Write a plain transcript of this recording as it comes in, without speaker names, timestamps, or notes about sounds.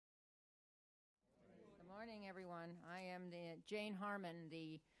everyone. I am Jane Harmon,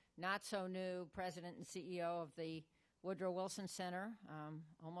 the not-so-new president and CEO of the Woodrow Wilson Center.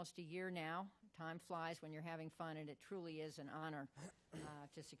 Almost a year now. Time flies when you're having fun, and it truly is an honor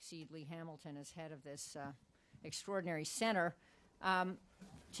to succeed Lee Hamilton as head of this extraordinary center.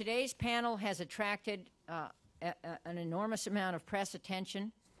 Today's panel has attracted an enormous amount of press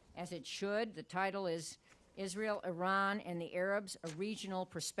attention, as it should. The title is Israel, Iran, and the Arabs, a Regional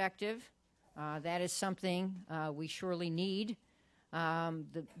Perspective. That is something we surely need.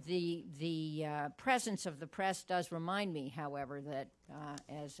 The presence of the press does remind me, however, that,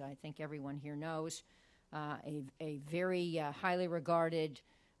 as I think everyone here knows, a very highly regarded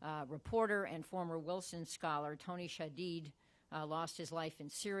reporter and former Wilson scholar, Tony Shadid, lost his life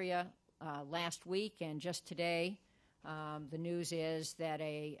in Syria last week, and just today the news is that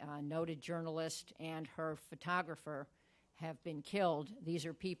a noted journalist and her photographer have been killed. These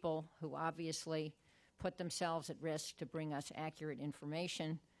are people who obviously put themselves at risk to bring us accurate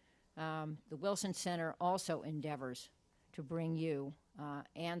information. The Wilson Center also endeavors to bring you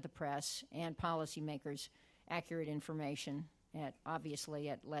and the press and policymakers accurate information, obviously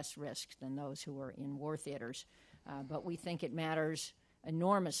at less risk than those who are in war theaters. But we think it matters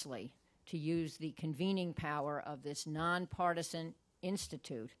enormously to use the convening power of this nonpartisan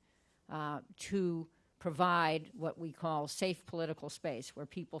institute to provide what we call safe political space, where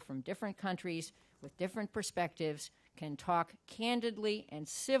people from different countries with different perspectives can talk candidly and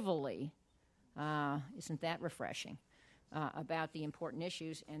civilly, isn't that refreshing, about the important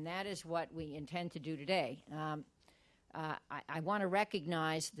issues, and that is what we intend to do today. I want to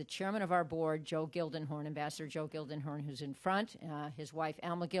recognize the chairman of our board, Joe Gildenhorn, Ambassador Joe Gildenhorn, who's in front. His wife,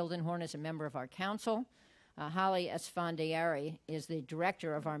 Alma Gildenhorn, is a member of our council. Holly Esfandiari is the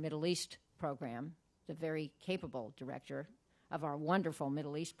director of our Middle East program, the very capable director of our wonderful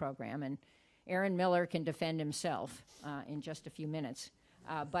Middle East program, and Aaron Miller can defend himself in just a few minutes.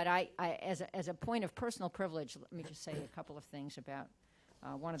 But as a point of personal privilege, let me just say a couple of things about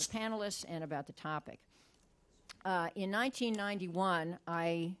one of the panelists and about the topic. In 1991,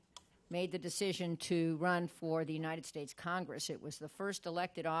 I made the decision to run for the United States Congress. It was the first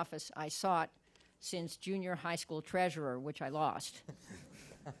elected office I sought since junior high school treasurer, which I lost.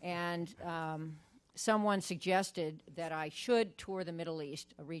 And someone suggested that I should tour the Middle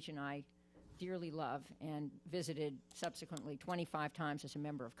East, a region I dearly love and visited subsequently 25 times as a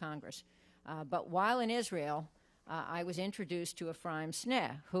member of Congress. But while in Israel, I was introduced to Ephraim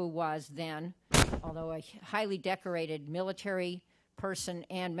Sneh, who was then, although a highly decorated military person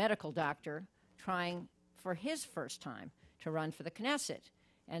and medical doctor, trying for his first time to run for the Knesset.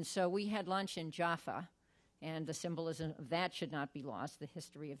 And so we had lunch in Jaffa, and the symbolism of that should not be lost, the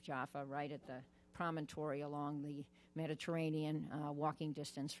history of Jaffa, right at the promontory along the Mediterranean, walking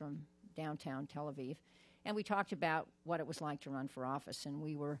distance from downtown Tel Aviv. And we talked about what it was like to run for office, and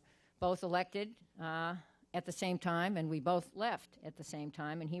we were both elected at the same time, and we both left at the same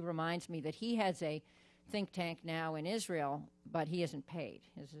time. And he reminds me that he has a think tank now in Israel, but he isn't paid.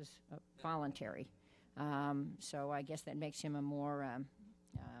 His is voluntary. So I guess that makes him a more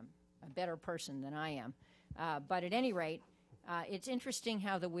a better person than I am. But at any rate, it's interesting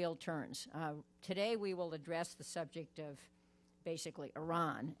how the wheel turns. Today we will address the subject of basically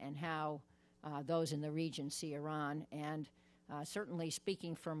Iran and how those in the region see Iran. And certainly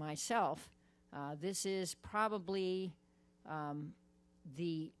speaking for myself, this is probably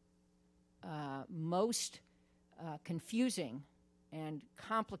the most confusing and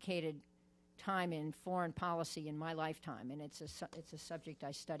complicated time in foreign policy in my lifetime, and it's a subject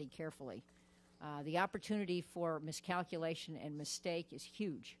I study carefully. The opportunity for miscalculation and mistake is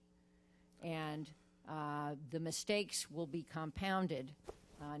huge, and the mistakes will be compounded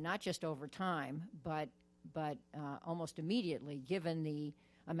not just over time, but almost immediately, given the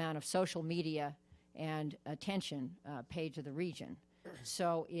amount of social media and attention paid to the region.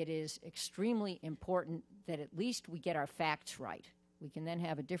 So it is extremely important that at least we get our facts right. We can then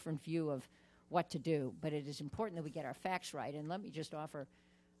have a different view of what to do, but it is important that we get our facts right. And let me just offer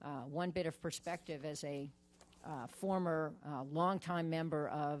one bit of perspective as a former longtime member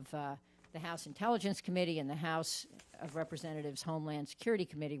of the House Intelligence Committee and the House of Representatives Homeland Security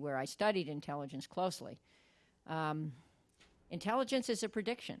Committee, where I studied intelligence closely. Intelligence is a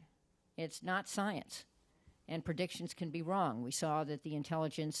prediction. It's not science, and predictions can be wrong. We saw that the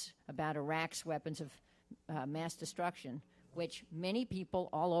intelligence about Iraq's weapons of mass destruction, which many people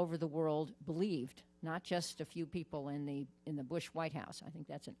all over the world believed, not just a few people in the Bush White House. I think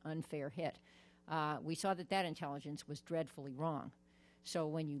that's an unfair hit. We saw that intelligence was dreadfully wrong. So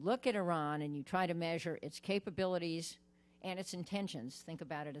when you look at Iran and you try to measure its capabilities and its intentions, think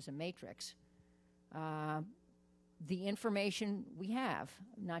about it as a matrix, the information we have,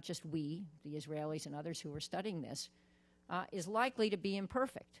 not just we, the Israelis and others who are studying this, is likely to be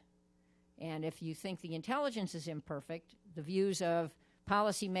imperfect. And if you think the intelligence is imperfect, the views of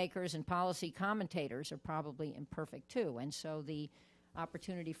policymakers and policy commentators are probably imperfect too. And so the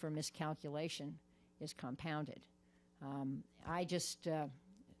opportunity for miscalculation is compounded.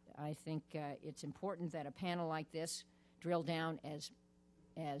 I think it's important that a panel like this drill down as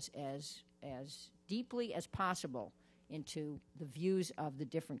deeply as possible into the views of the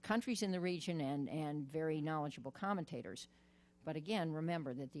different countries in the region and very knowledgeable commentators. But again,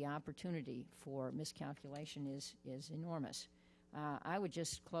 remember that the opportunity for miscalculation is enormous. I would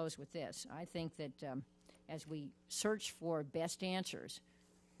just close with this. I think that as we search for best answers,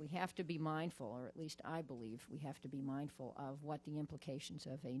 we have to be mindful, or at least I believe we have to be mindful of what the implications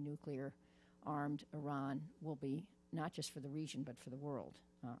of a nuclear-armed Iran will be, not just for the region, but for the world.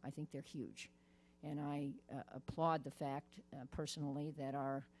 I think they're huge. And I applaud the fact, personally, that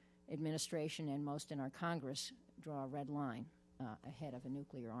our administration and most in our Congress draw a red line ahead of a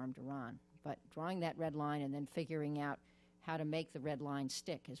nuclear-armed Iran. But drawing that red line and then figuring out how to make the red line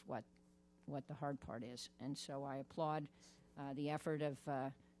stick is what the hard part is. And so I applaud the effort of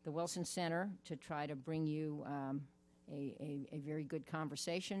the Wilson Center to try to bring you a very good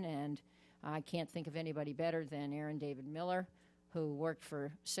conversation. And I can't think of anybody better than Aaron David Miller, who worked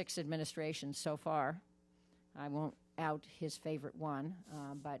for 6 administrations so far. I won't out his favorite one,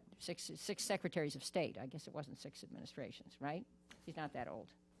 but six secretaries of state. I guess it wasn't 6 administrations, right? He's not that old.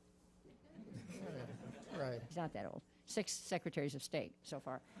 Right. He's not that old. 6 secretaries of state so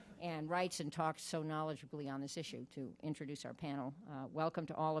far, and writes and talks so knowledgeably on this issue. To introduce our panel, welcome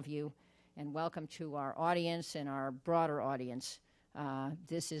to all of you, and welcome to our audience and our broader audience.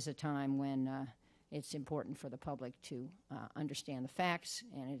 This is a time when it's important for the public to understand the facts,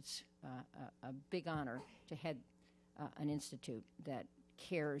 and it's a big honor to head an institute that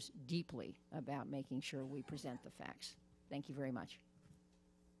cares deeply about making sure we present the facts. Thank you very much.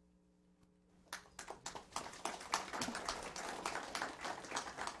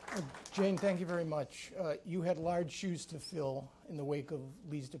 Jane, thank you very much. You had large shoes to fill in the wake of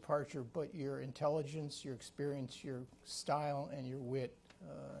Lee's departure, but your intelligence, your experience, your style, and your wit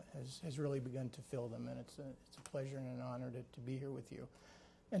has really begun to fill them, and it's a pleasure and an honor to be here with you.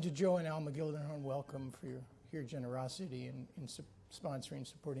 And to Joe and Alma Gildenhorn, welcome for your generosity in sponsoring,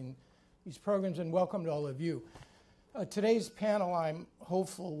 supporting these programs, and welcome to all of you. Today's panel, I'm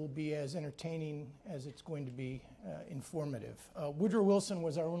hopeful, will be as entertaining as it's going to be informative. Woodrow Wilson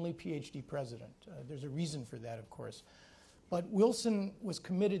was our only PhD president. There's a reason for that, of course. But Wilson was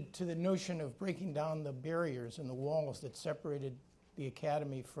committed to the notion of breaking down the barriers and the walls that separated the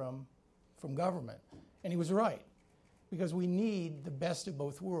academy from government. And he was right, because we need the best of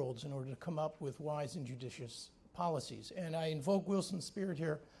both worlds in order to come up with wise and judicious policies. And I invoke Wilson's spirit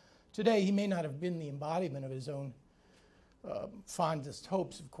here today. He may not have been the embodiment of his own fondest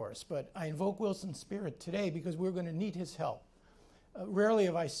hopes, of course, but I invoke Wilson's spirit today because we're going to need his help. Rarely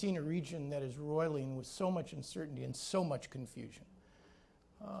have I seen a region that is roiling with so much uncertainty and so much confusion.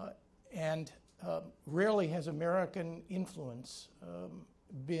 And rarely has American influence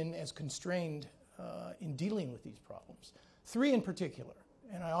been as constrained in dealing with these problems. 3 in particular,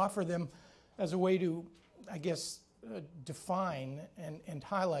 and I offer them as a way to, I guess, define and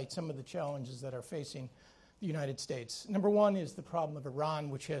highlight some of the challenges that are facing the United States. Number 1 is the problem of Iran,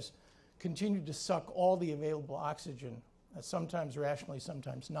 which has continued to suck all the available oxygen, sometimes rationally,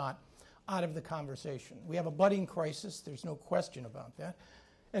 sometimes not, out of the conversation. We have a budding crisis, there's no question about that,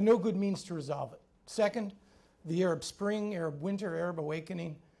 and no good means to resolve it. Second, the Arab Spring, Arab Winter, Arab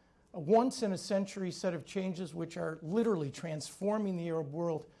Awakening, a once-in-a-century set of changes which are literally transforming the Arab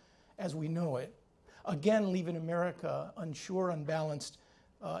world as we know it, again leaving America unsure, unbalanced,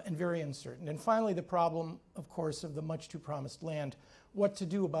 and very uncertain. And finally, the problem, of course, of the much-too-promised land, what to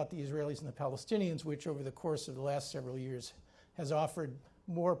do about the Israelis and the Palestinians, which over the course of the last several years has offered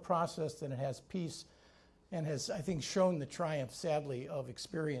more process than it has peace, and has, I think, shown the triumph, sadly, of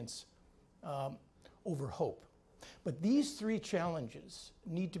experience over hope. But these 3 challenges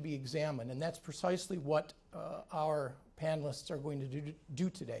need to be examined, and that's precisely what our panelists are going to do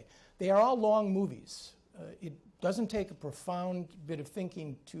today. They are all long movies. It doesn't take a profound bit of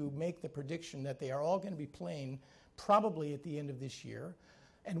thinking to make the prediction that they are all going to be playing probably at the end of this year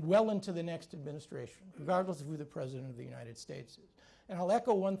and well into the next administration, regardless of who the President of the United States is. And I'll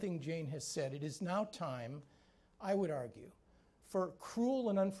echo one thing Jane has said. It is now time, I would argue, for cruel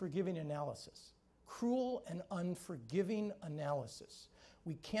and unforgiving analysis. Cruel and unforgiving analysis.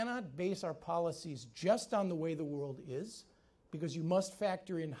 We cannot base our policies just on the way the world is, because you must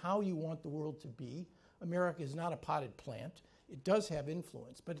factor in how you want the world to be America is not a potted plant. It does have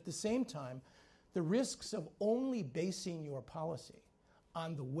influence. But at the same time, the risks of only basing your policy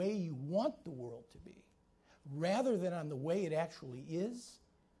on the way you want the world to be, rather than on the way it actually is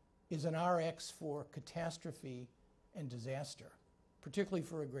an RX for catastrophe and disaster, particularly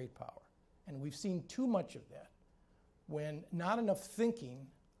for a great power. And we've seen too much of that when not enough thinking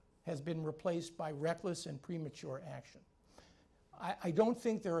has been replaced by reckless and premature action. I don't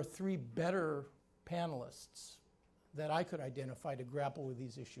think there are three better panelists that I could identify to grapple with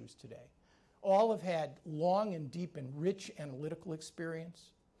these issues today. All have had long and deep and rich analytical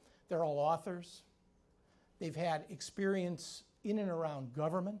experience. They're all authors. They've had experience in and around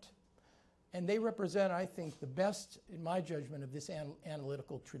government. And they represent, I think, the best, in my judgment, of this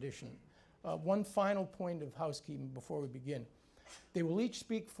analytical tradition. One final point of housekeeping before we begin. They will each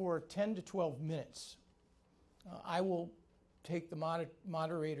speak for 10 to 12 minutes. I will take the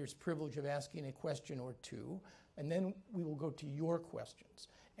moderator's privilege of asking a question or two, and then we will go to your questions.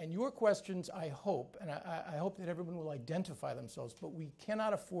 And your questions, I hope, and I hope that everyone will identify themselves, but we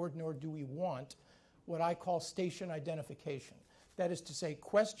cannot afford, nor do we want, what I call station identification. That is to say,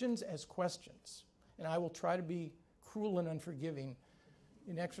 questions as questions. And I will try to be cruel and unforgiving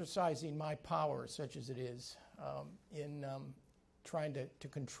in exercising my power, such as it is, in trying to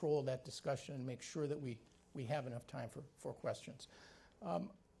control that discussion and make sure that we have enough time for questions.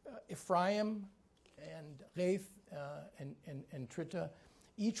 Ephraim and Rafe and Trita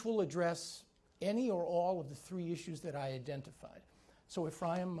each will address any or all of the three issues that I identified. So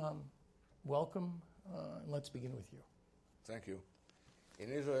Ephraim, welcome, and let's begin with you. Thank you.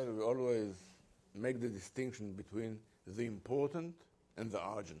 In Israel, we always make the distinction between the important and the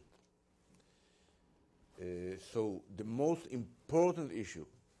urgent. So the most important issue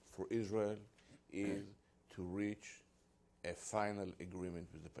for Israel is to reach a final agreement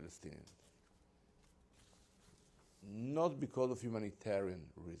with the Palestinians. Not because of humanitarian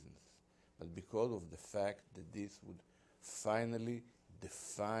reasons, but because of the fact that this would finally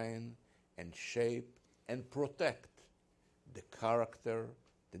define and shape and protect the character,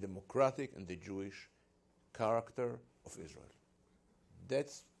 the democratic and the Jewish character of Israel.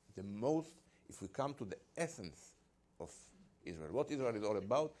 That's the most, if we come to the essence of Israel, what Israel is all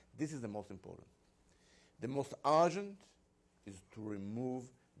about, this is the most important. The most urgent is to remove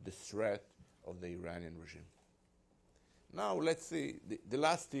the threat of the Iranian regime. Now let's see the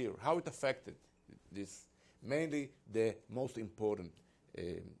last year, how it affected this, mainly the most important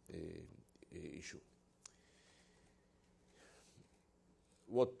issue.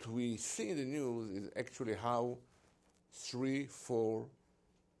 What we see in the news is actually how 3-4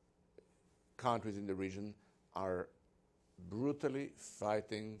 countries in the region are brutally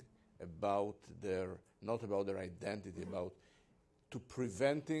fighting about not about their identity, about to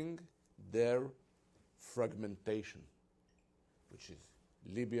preventing their fragmentation, which is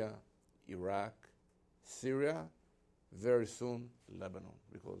Libya, Iraq, Syria, very soon Lebanon,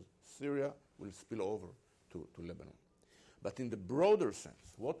 because Syria will spill over to Lebanon. But in the broader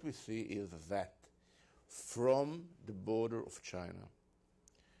sense, what we see is that from the border of China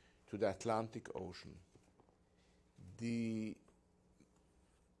to the Atlantic Ocean,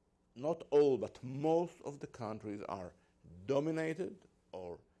 not all, but most of the countries are dominated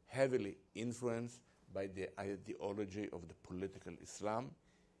or heavily influenced by the ideology of the political Islam,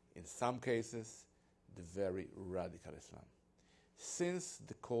 in some cases, the very radical Islam. Since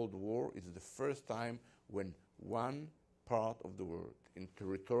the Cold War, it's the first time when one part of the world in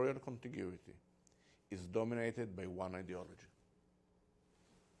territorial contiguity is dominated by one ideology.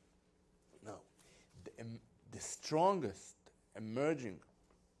 Now, the strongest emerging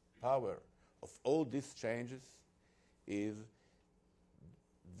power of all these changes is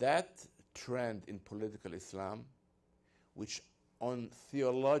that trend in political Islam, which on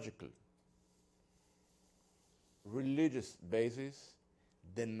theological, religious basis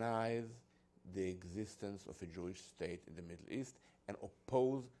denies the existence of a Jewish state in the Middle East and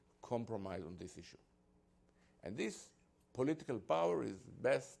oppose compromise on this issue. And this political power is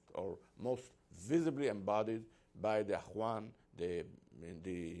best or most visibly embodied by the Ikhwan, the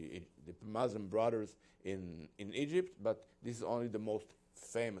Muslim brothers in Egypt, but this is only the most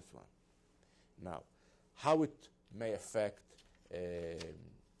famous one. Now, how it may affect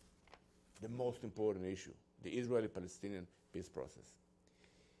the most important issue, the Israeli-Palestinian peace process.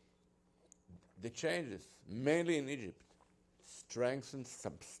 The changes, mainly in Egypt, strengthen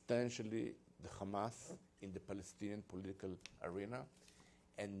substantially the Hamas in the Palestinian political arena,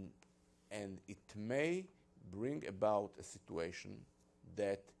 and it may bring about a situation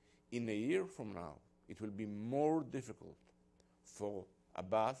that in a year from now, it will be more difficult for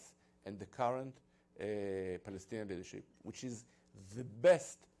Abbas and the current Palestinian leadership, which is the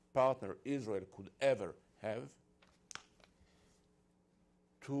best partner Israel could ever have,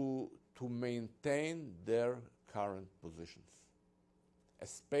 to maintain their current positions,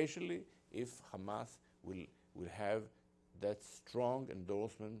 especially if Hamas will have that strong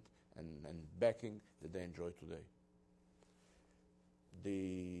endorsement and backing that they enjoy today.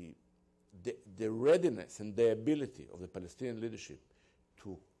 The readiness and the ability of the Palestinian leadership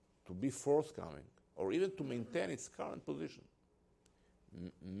to be forthcoming or even to maintain its current position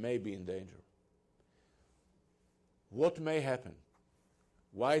may be in danger. What may happen?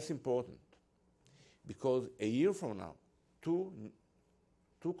 Why it's important? Because a year from now, two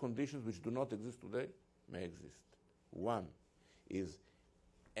conditions which do not exist today may exist. One is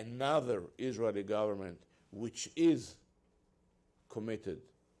another Israeli government which is committed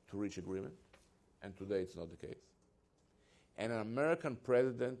to reach agreement, and today it's not the case. And an American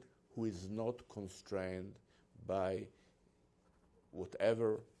president who is not constrained by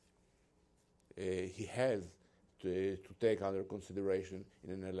whatever he has to take under consideration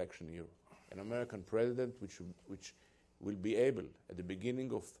in an election year. An American president which will be able, at the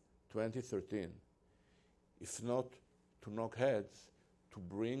beginning of 2013, if not to knock heads, to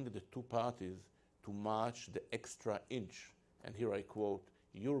bring the two parties to march the extra inch. And here I quote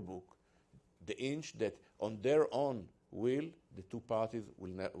your book, the inch that on their own will, the two parties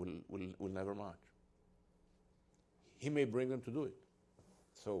will never march. He may bring them to do it.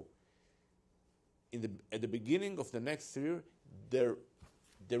 So, at the beginning of the next year, there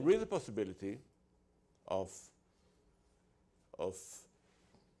is a possibility of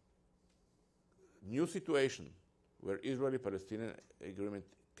new situation where Israeli-Palestinian agreement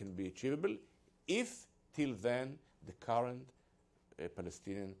can be achievable if till then the current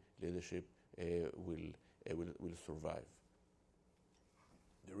Palestinian leadership will survive.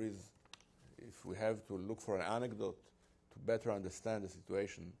 There is, if we have to look for an anecdote to better understand the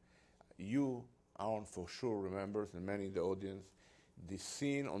situation, you, Aaron, for sure remembers, and many in the audience, the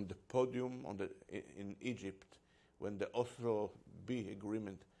scene on the podium in Egypt when the Oslo B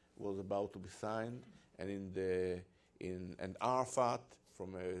agreement was about to be signed, and Arafat,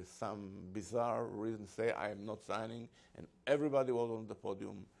 from some bizarre reason, say, "I am not signing," and everybody was on the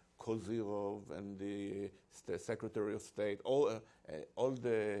podium, Kozyrov and the Secretary of State, all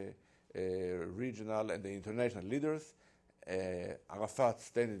the regional and the international leaders. Arafat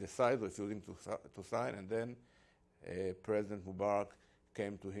standing aside, refusing to sign, and then President Mubarak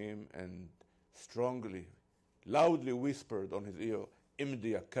came to him and strongly, loudly whispered on his ear,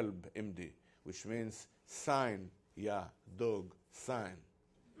 "Imdi ya kalb, imdi," which means sign, ya dog, sign.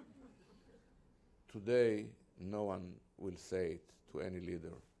 Today, no one will say it to any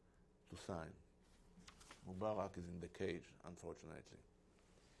leader to sign. Mubarak is in the cage, unfortunately.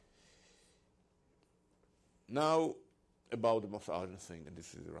 Now, about the most urgent thing, and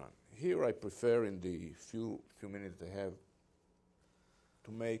this is Iran. Here I prefer, in the few minutes I have,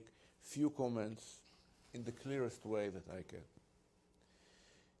 to make few comments in the clearest way that I can.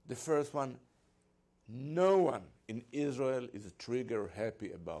 The first one, no one in Israel is trigger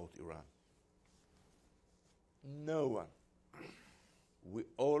happy about Iran. No one. We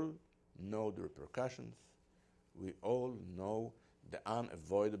all know the repercussions. We all know the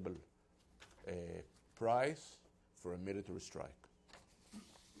unavoidable price for a military strike.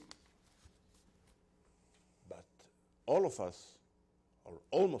 But all of us, or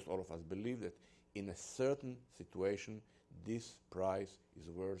almost all of us, believe that in a certain situation this price is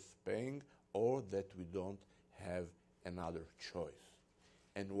worth paying, or that we don't have another choice.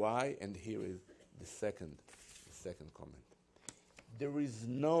 And why? And here is the second comment. There is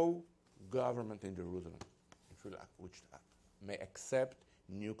no government in Jerusalem which may accept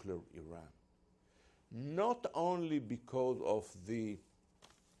nuclear Iran. Not only because of the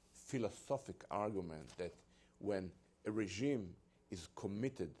philosophic argument that when a regime is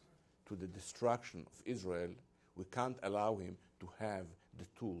committed to the destruction of Israel, we can't allow him to have the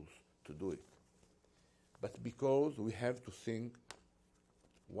tools to do it, but because we have to think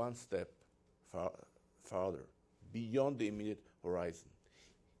one step farther, beyond the immediate horizon.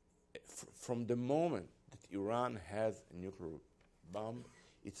 From the moment that Iran has a nuclear bomb,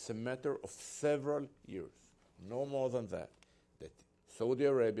 it's a matter of several years, no more than that Saudi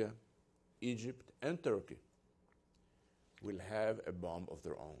Arabia, Egypt, and Turkey will have a bomb of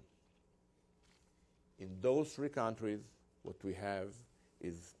their own. In those three countries, what we have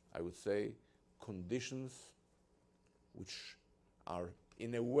is, I would say, conditions which are,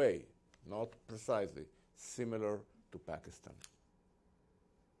 in a way, not precisely, similar to Pakistan.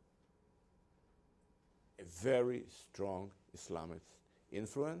 A very strong Islamist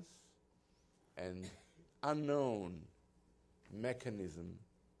influence and unknown mechanism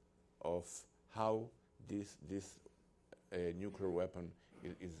of how this nuclear weapon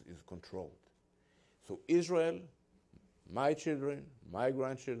is controlled. So Israel, my children, my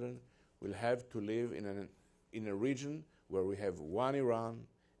grandchildren, will have to live in a region where we have one Iran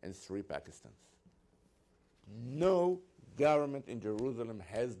and three Pakistans. No government in Jerusalem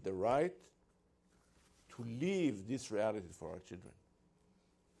has the right to leave this reality for our children.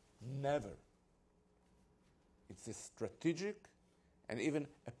 Never. It's a strategic and even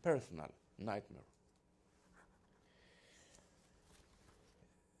a personal nightmare.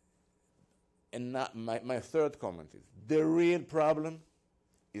 And my third comment is, the real problem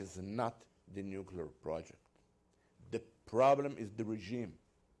is not the nuclear project. The problem is the regime.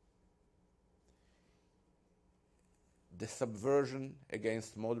 The subversion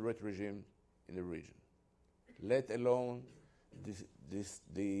against moderate regime in the region, let alone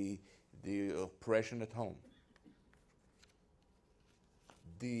the oppression at home.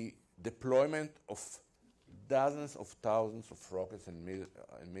 The deployment of dozens of thousands of rockets and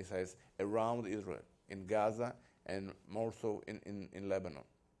missiles around Israel, in Gaza, and more so in Lebanon.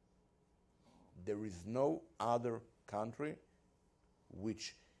 There is no other country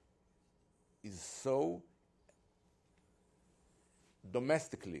which is so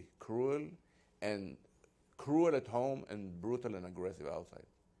domestically cruel at home and brutal and aggressive outside.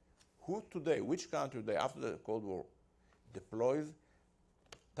 Which country today, after the Cold War, deploys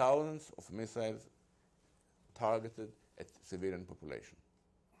thousands of missiles targeted at civilian population?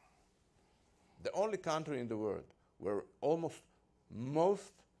 The only country in the world where almost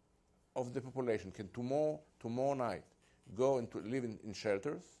most of the population can tomorrow night go and to live in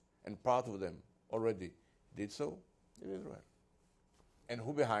shelters, and part of them already did so, is Israel. And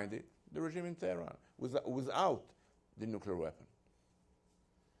who behind it? The regime in Tehran, without the nuclear weapon.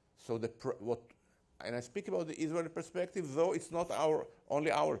 So and I speak about the Israeli perspective, though it's not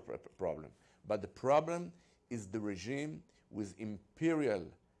only our problem, but the problem is the regime with imperial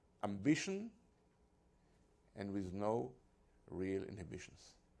ambition and with no real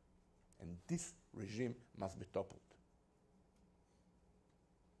inhibitions. And this regime must be toppled.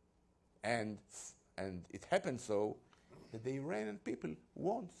 And it happens so that the Iranian people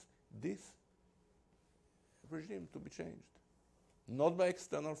want this regime to be changed. Not by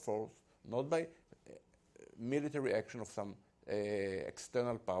external force, not by military action of some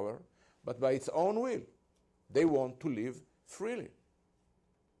external power, but by its own will. They want to live freely.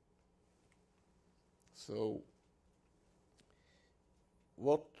 So,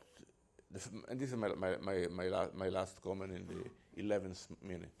 and this is my last comment in the 11th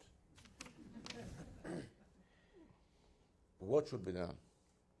minute. What should be done?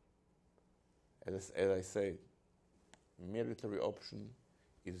 As I say, military option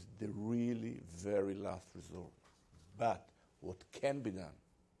is the really very last resort. But what can be done?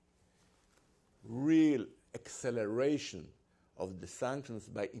 Real acceleration of the sanctions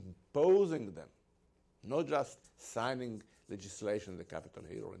by imposing them, not just signing legislation in the Capitol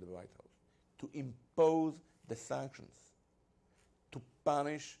Hill or in the White House, to impose the sanctions, to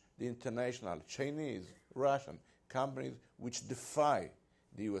punish the international, Chinese, Russian companies which defy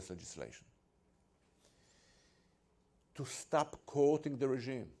the US legislation, to stop courting the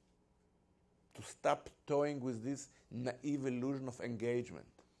regime, to stop toying with this naive illusion of engagement.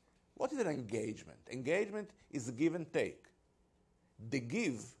 What is an engagement? Engagement is a give and take. The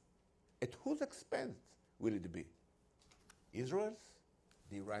give, at whose expense will it be? Israel's,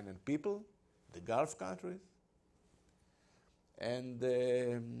 the Iranian people, the Gulf countries? And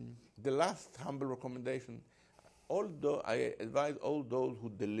the last humble recommendation, although I advise all those who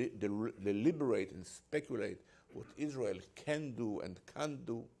deliberate and speculate what Israel can do and can't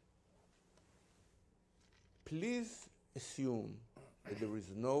do, please assume that there is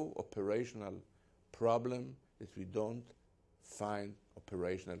no operational problem that we don't find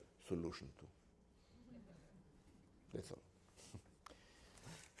operational solution to. That's all.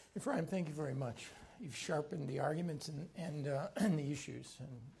 Ephraim, thank you very much. You've sharpened the arguments and the issues,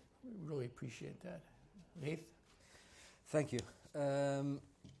 and we really appreciate that. Leith? Thank you.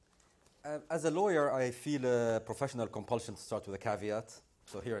 As a lawyer, I feel a professional compulsion to start with a caveat,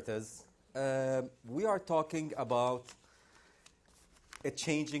 so here it is. We are talking about a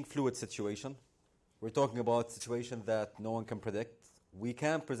changing, fluid situation. We're talking about a situation that no one can predict. We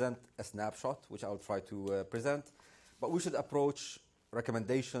can present a snapshot, which I'll try to present, but we should approach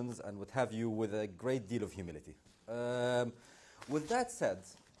recommendations and what have you with a great deal of humility. With that said,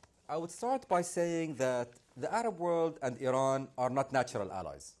 I would start by saying that the Arab world and Iran are not natural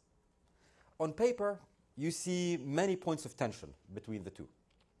allies. On paper, you see many points of tension between the two.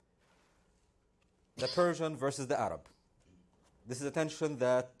 the Persian versus the Arab. This is a tension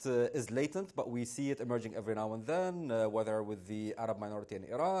that is latent, but we see it emerging every now and then, whether with the Arab minority in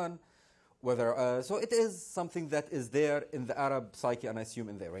Iran, so it is something that is there in the Arab psyche, and I assume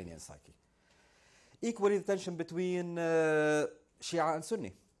in the Iranian psyche. Equally, the tension between Shia and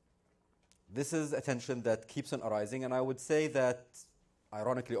Sunni. This is a tension that keeps on arising, and I would say that,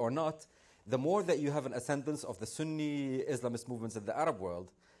 ironically or not, the more that you have an ascendance of the Sunni Islamist movements in the Arab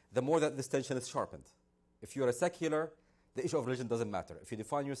world, the more that this tension is sharpened. If you're a secular, the issue of religion doesn't matter. If you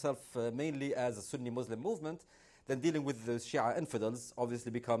define yourself mainly as a Sunni Muslim movement, then dealing with the Shia infidels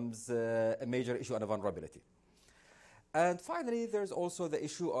obviously becomes a major issue and a vulnerability. And finally, there's also the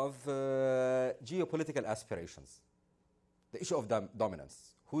issue of geopolitical aspirations, the issue of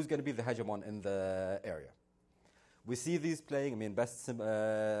dominance. Who's going to be the hegemon in the area? We see these playing, best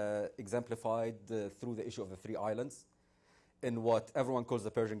exemplified through the issue of the three islands in what everyone calls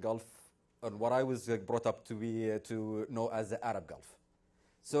the Persian Gulf, and what I was brought up to know as the Arab Gulf.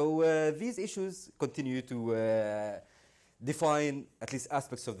 So these issues continue to define at least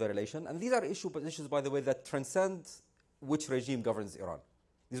aspects of the relation. And these are issues, by the way, that transcend which regime governs Iran.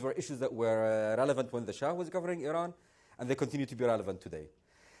 These were issues that were relevant when the Shah was governing Iran, and they continue to be relevant today.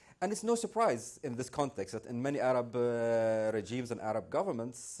 And it's no surprise in this context that in many Arab regimes and Arab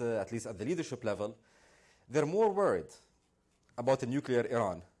governments, at least at the leadership level, they're more worried about the nuclear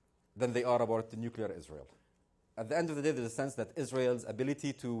Iran than they are about the nuclear Israel. At the end of the day, there's a sense that Israel's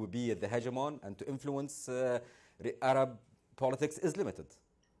ability to be the hegemon and to influence Arab politics is limited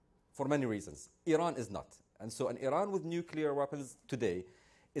for many reasons. Iran is not. And so an Iran with nuclear weapons today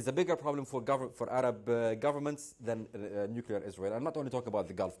is a bigger problem for Arab governments than nuclear Israel. I'm not only talking about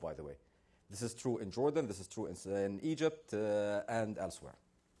the Gulf, by the way. This is true in Jordan, this is true in Egypt and elsewhere.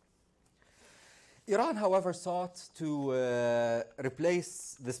 Iran, however, sought to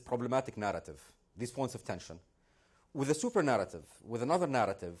replace this problematic narrative, these points of tension, with a super narrative, with another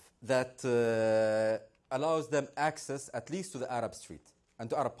narrative that allows them access at least to the Arab street and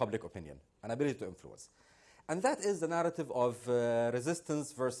to Arab public opinion, an ability to influence. And that is the narrative of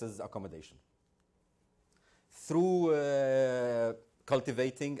resistance versus accommodation. Through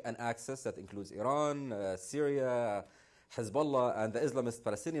cultivating an access that includes Iran, Syria, Hezbollah, and the Islamist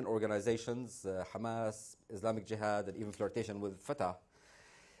Palestinian organizations, Hamas, Islamic Jihad, and even flirtation with Fatah,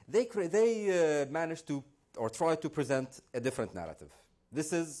 they managed to, or try to present a different narrative.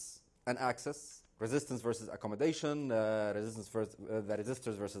 This is an axis, resistance versus accommodation, resistance versus, the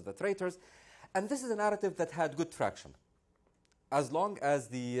resistors versus the traitors. And this is a narrative that had good traction. As long as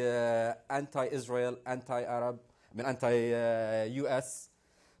the anti-Israel, anti-Arab, anti-US,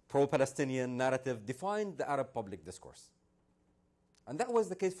 pro-Palestinian narrative defined the Arab public discourse. And that was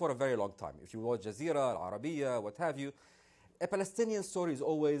the case for a very long time. If you watch Jazeera, Al Arabiya, what have you, a Palestinian story is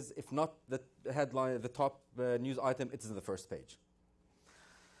always, if not the headline, the top news item, it is in the first page.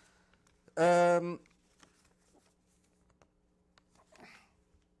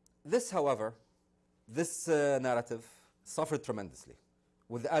 This, however, this narrative suffered tremendously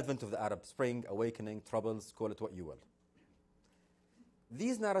with the advent of the Arab Spring, awakening, troubles, call it what you will.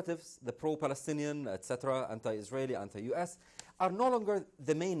 These narratives, the pro-Palestinian, etc., anti-Israeli, anti-US, are no longer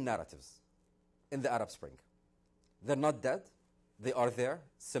the main narratives in the Arab Spring. They're not dead. They are there,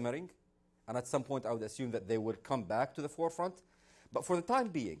 simmering. And at some point, I would assume that they will come back to the forefront. But for the time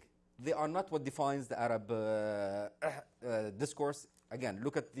being, they are not what defines the Arab discourse. Again,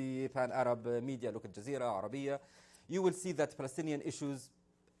 look at the pan-Arab media, look at Jazeera, Arabiya. You will see that Palestinian issues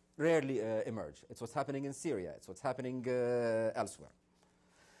rarely emerge. It's what's happening in Syria. It's what's happening elsewhere.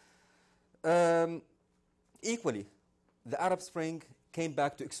 Equally, the Arab Spring came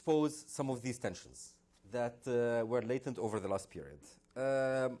back to expose some of these tensions that were latent over the last period.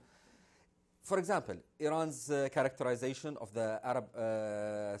 For example, Iran's characterization of the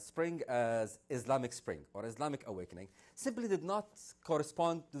Arab Spring as Islamic Spring or Islamic awakening simply did not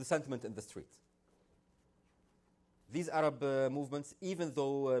correspond to the sentiment in the street. These Arab movements, even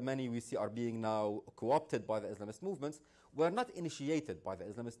though many we see are being now co-opted by the Islamist movements, were not initiated by the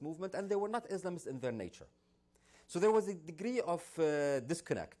Islamist movement, and they were not Islamist in their nature. So there was a degree of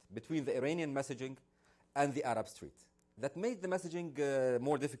disconnect between the Iranian messaging and the Arab street that made the messaging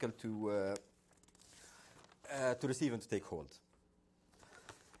more difficult to receive and to take hold.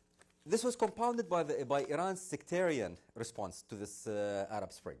 This was compounded by Iran's sectarian response to this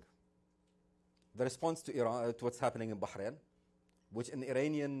Arab Spring. The response to Iran, to what's happening in Bahrain, which in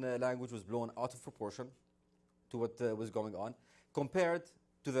Iranian language was blown out of proportion to what was going on, compared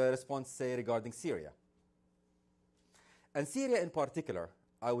to the response, say, regarding Syria. And Syria in particular,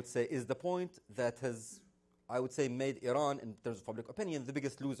 I would say, is the point that has, I would say, made Iran, in terms of public opinion, the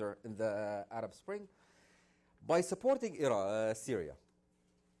biggest loser in the Arab Spring by supporting Syria,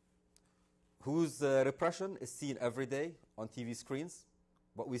 whose repression is seen every day on TV screens.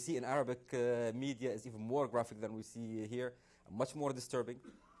 What we see in Arabic media is even more graphic than we see here, much more disturbing.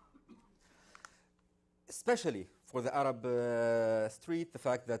 Especially for the Arab street, the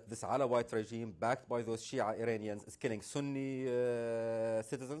fact that this Alawite regime, backed by those Shia Iranians, is killing Sunni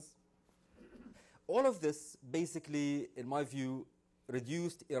citizens. All of this basically, in my view,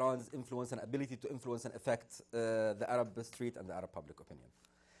 reduced Iran's influence and ability to influence and affect the Arab street and the Arab public opinion.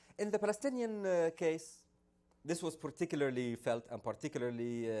 In the Palestinian case, this was particularly felt and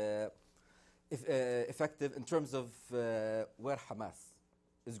particularly effective in terms of where Hamas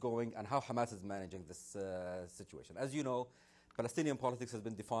is going and how Hamas is managing this situation. As you know, Palestinian politics has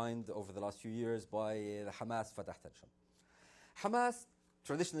been defined over the last few years by the Hamas-Fatah tension. Hamas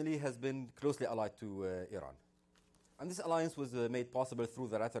traditionally has been closely allied to Iran. And this alliance was made possible through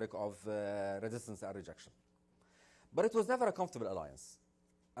the rhetoric of resistance and rejection. But it was never a comfortable alliance.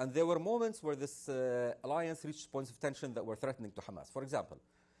 And there were moments where this alliance reached points of tension that were threatening to Hamas. For example,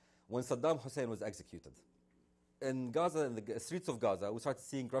 when Saddam Hussein was executed, in Gaza, in the streets of Gaza, we started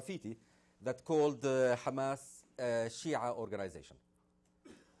seeing graffiti that called Hamas a Shia organization,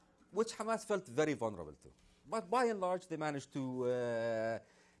 which Hamas felt very vulnerable to. But by and large, they managed to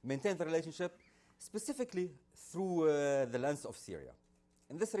maintain the relationship, specifically through the lens of Syria.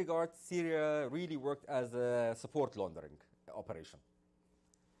 In this regard, Syria really worked as a support laundering operation.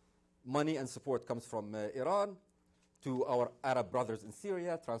 Money and support comes from Iran to our Arab brothers in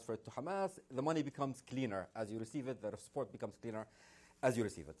Syria, transferred to Hamas. The money becomes cleaner as you receive it. The support becomes cleaner as you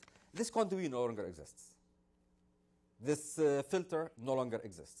receive it. This conduit no longer exists. This filter no longer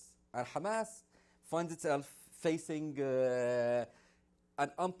exists. And Hamas finds itself facing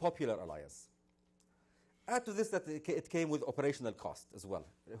an unpopular alliance. Add to this that it came with operational cost as well,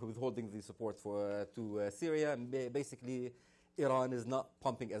 withholding the support to Syria. And basically, Iran is not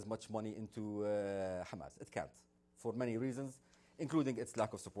pumping as much money into Hamas. It can't, for many reasons, including its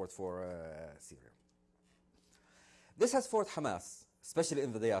lack of support for Syria. This has forced Hamas, especially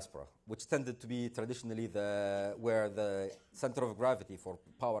in the diaspora, which tended to be traditionally where the center of gravity for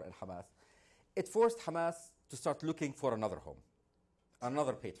power in Hamas, it forced Hamas to start looking for another home,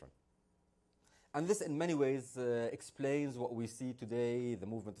 another patron. And this, in many ways, explains what we see today, the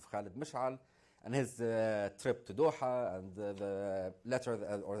movement of Khalid Mash'al and his trip to Doha and the letter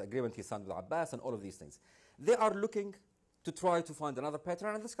or the agreement he signed with Abbas and all of these things. They are looking to try to find another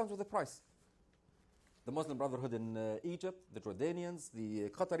patron, and this comes with a price. The Muslim Brotherhood in Egypt, the Jordanians, the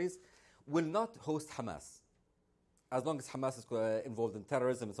Qataris will not host Hamas as long as Hamas is involved in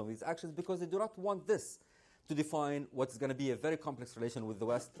terrorism and some of these actions, because they do not want this to define what's going to be a very complex relation with the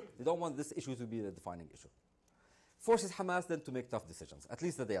West. They don't want this issue to be the defining issue. Forces Hamas then to make tough decisions, at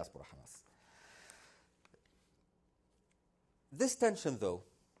least the diaspora Hamas. This tension, though,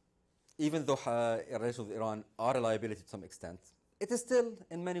 even though relations with Iran are a liability to some extent, it is still,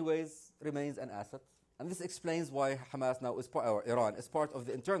 in many ways, remains an asset. And this explains why Hamas now or Iran is part of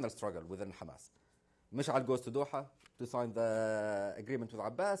the internal struggle within Hamas. Mash'al goes to Doha to sign the agreement with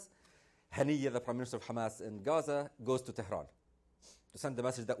Abbas. Haniyeh, the Prime Minister of Hamas in Gaza, goes to Tehran to send the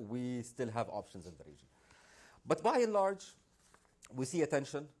message that we still have options in the region. But by and large, we see a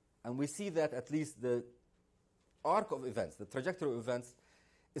tension, and we see that at least the arc of events, the trajectory of events,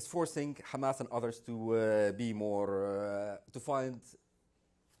 is forcing Hamas and others to be more, to find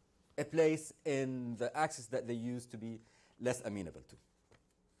a place in the axis that they used to be less amenable to.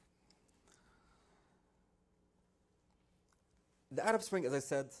 The Arab Spring, as I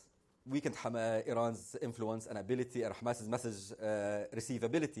said, weakened Iran's influence and ability and Hamas's message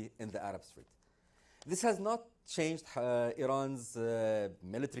receivability in the Arab street. This has not changed Iran's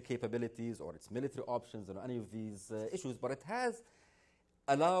military capabilities or its military options on any of these issues, but it has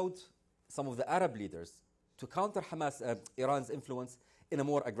allowed some of the Arab leaders to counter Iran's influence in a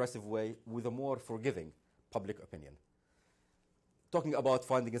more aggressive way with a more forgiving public opinion. Talking about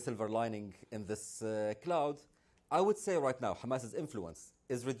finding a silver lining in this cloud, I would say right now Hamas's influence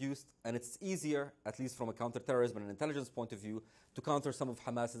is reduced, and it's easier, at least from a counterterrorism and an intelligence point of view, to counter some of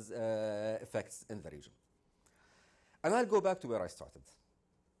Hamas's effects in the region. And I'll go back to where I started.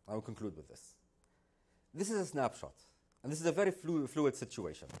 I will conclude with this. This is a snapshot, and this is a very fluid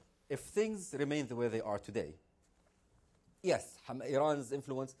situation. If things remain the way they are today, yes, Iran's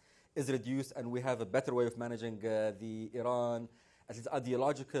influence is reduced, and we have a better way of managing the Iran, at least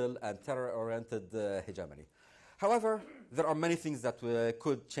ideological and terror-oriented hegemony. However, there are many things that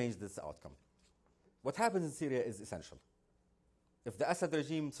could change this outcome. What happens in Syria is essential. If the Assad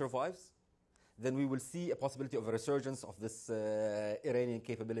regime survives, then we will see a possibility of a resurgence of this Iranian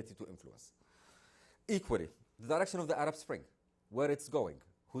capability to influence. Equally, the direction of the Arab Spring, where it's going,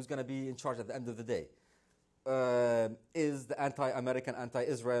 who's going to be in charge at the end of the day. Is the anti-American,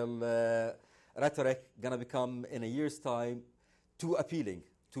 anti-Israel rhetoric going to become, in a year's time, too appealing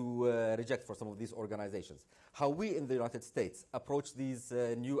to reject for some of these organizations? How we in the United States approach these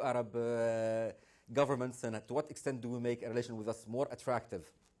new Arab governments, and to what extent do we make a relation with us more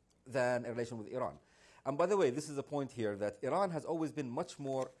attractive than a relation with Iran? And by the way, this is a point here that Iran has always been much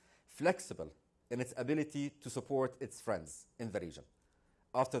more flexible in its ability to support its friends in the region.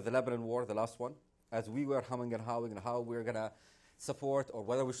 After the Lebanon war, the last one, as we were humming and hawing and how we're going to support, or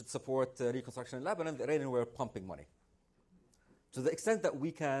whether we should support reconstruction in Lebanon, the Iranians were pumping money. To the extent that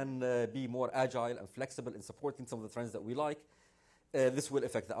we can be more agile and flexible in supporting some of the trends that we like, this will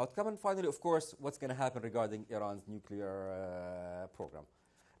affect the outcome. And finally, of course, what's going to happen regarding Iran's nuclear program.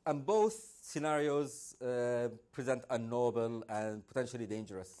 And both scenarios present a noble and potentially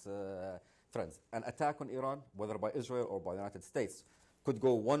dangerous trends. An attack on Iran, whether by Israel or by the United States, could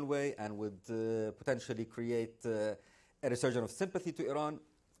go one way and would potentially create a resurgence of sympathy to Iran.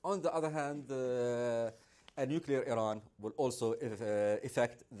 On the other hand, a nuclear Iran will also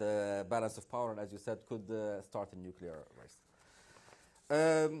affect the balance of power, and as you said, could start a nuclear race.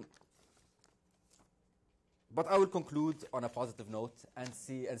 But I will conclude on a positive note and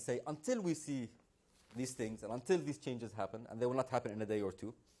say, until we see these things and until these changes happen, and they will not happen in a day or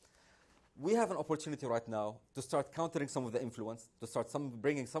two, we have an opportunity right now to start countering some of the influence, to start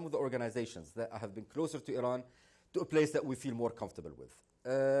bringing some of the organizations that have been closer to Iran to a place that we feel more comfortable with.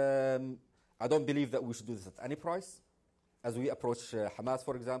 I don't believe that we should do this at any price. As we approach Hamas,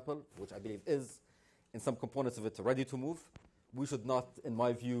 for example, which I believe is, in some components of it, ready to move, we should not, in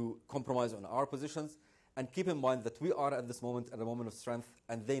my view, compromise on our positions. And keep in mind that we are at this moment at a moment of strength,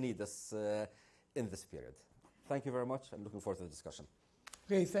 and they need us in this period. Thank you very much. I'm looking forward to the discussion.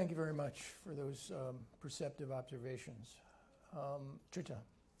 Okay, thank you very much for those perceptive observations. Trita.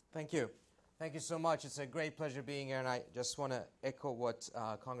 Thank you. Thank you so much. It's a great pleasure being here, and I just want to echo what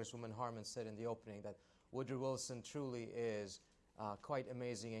Congresswoman Harman said in the opening, that Woodrow Wilson truly is quite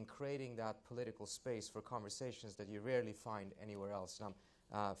amazing in creating that political space for conversations that you rarely find anywhere else. And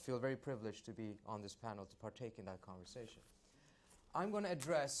I feel very privileged to be on this panel to partake in that conversation. I'm going to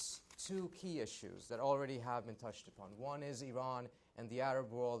address two key issues that already have been touched upon. One is Iran and the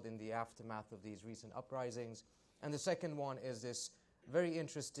Arab world in the aftermath of these recent uprisings. And the second one is this very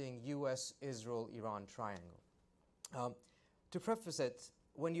interesting US, Israel, Iran triangle. To preface it,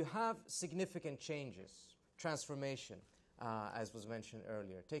 when you have significant changes, transformation, as was mentioned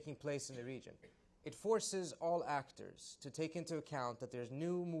earlier, taking place in the region, it forces all actors to take into account that there's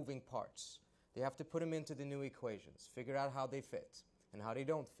new moving parts. They have to put them into the new equations, figure out how they fit and how they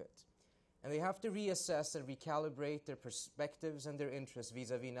don't fit. And they have to reassess and recalibrate their perspectives and their interests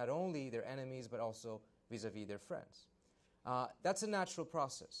vis-a-vis not only their enemies, but also vis-a-vis their friends. That's a natural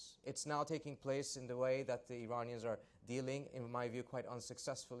process. It's now taking place in the way that the Iranians are dealing, in my view, quite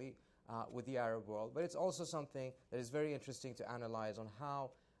unsuccessfully with the Arab world. But it's also something that is very interesting to analyze on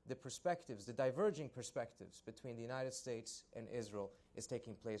how the perspectives, the diverging perspectives between the United States and Israel is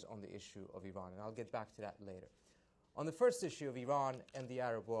taking place on the issue of Iran. And I'll get back to that later. On the first issue of Iran and the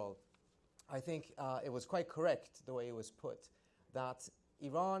Arab world, I think it was quite correct the way it was put, that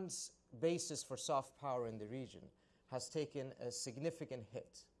Iran's basis for soft power in the region has taken a significant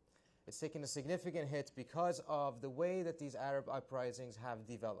hit. It's taken a significant hit because of the way that these Arab uprisings have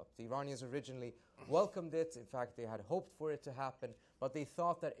developed. The Iranians originally welcomed it. In fact, they had hoped for it to happen, but they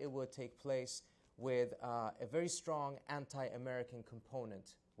thought that it would take place with a very strong anti-American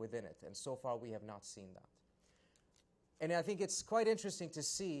component within it. And so far, we have not seen that. And I think it's quite interesting to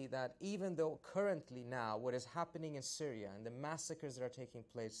see that even though currently now what is happening in Syria and the massacres that are taking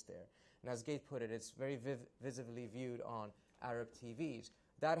place there, and as Gate put it, it's very visibly viewed on Arab TVs,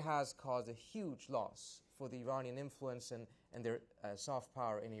 that has caused a huge loss for the Iranian influence and their soft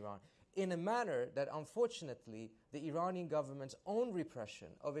power in Iran, in a manner that unfortunately the Iranian government's own repression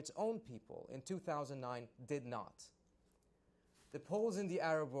of its own people in 2009 did not. The polls in the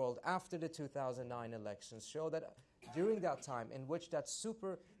Arab world after the 2009 elections show that during that time, in which that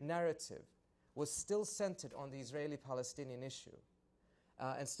super narrative was still centered on the Israeli-Palestinian issue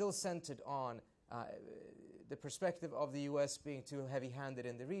and still centered on the perspective of the US being too heavy-handed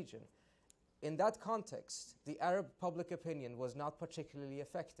in the region, in that context, the Arab public opinion was not particularly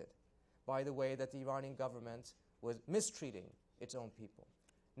affected by the way that the Iranian government was mistreating its own people.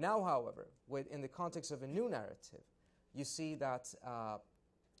 Now, however, in the context of a new narrative, you see that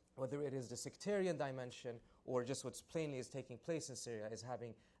whether it is the sectarian dimension or just what's plainly is taking place in Syria is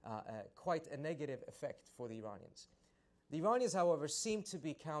having quite a negative effect for the Iranians. The Iranians, however, seem to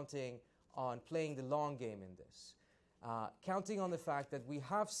be counting on playing the long game in this, counting on the fact that we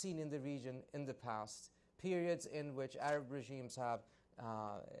have seen in the region in the past periods in which Arab regimes have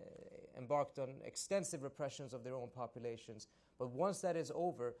embarked on extensive repressions of their own populations. But once that is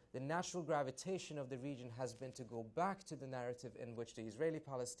over, the natural gravitation of the region has been to go back to the narrative in which the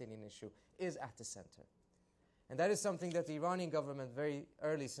Israeli-Palestinian issue is at the center. And that is something that the Iranian government very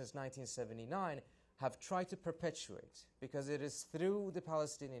early, since 1979, have tried to perpetuate, because it is through the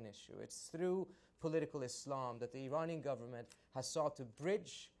Palestinian issue, it's through political Islam that the Iranian government has sought to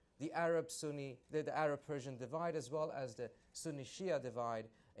bridge the Arab-Sunni, the Arab-Persian divide, as well as the Sunni-Shia divide,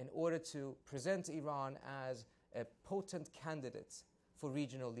 in order to present Iran as a potent candidate for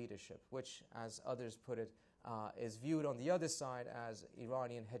regional leadership, which, as others put it, is viewed on the other side as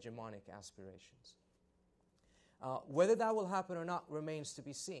Iranian hegemonic aspirations. Whether that will happen or not remains to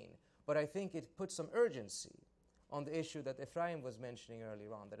be seen, but I think it puts some urgency on the issue that Ephraim was mentioning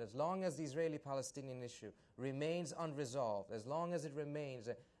earlier on, that as long as the Israeli-Palestinian issue remains unresolved, as long as it remains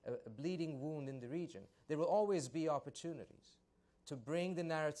a bleeding wound in the region, there will always be opportunities to bring the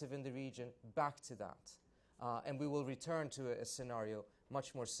narrative in the region back to that. And we will return to a scenario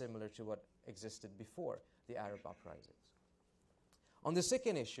much more similar to what existed before the Arab uprisings. On the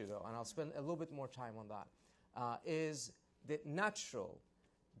second issue, though, and I'll spend a little bit more time on that, is the natural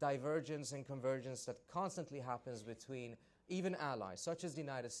divergence and convergence that constantly happens between even allies, such as the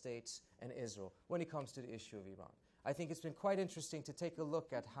United States and Israel, when it comes to the issue of Iran. I think it's been quite interesting to take a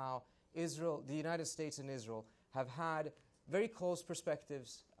look at how the United States and Israel have had very close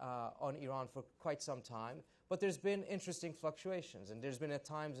perspectives on Iran for quite some time, but there's been interesting fluctuations, and there's been at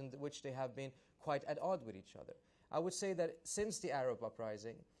times in which they have been quite at odds with each other. I would say that since the Arab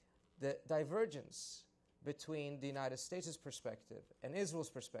uprising, the divergence between the United States' perspective and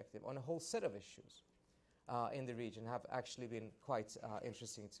Israel's perspective on a whole set of issues in the region have actually been quite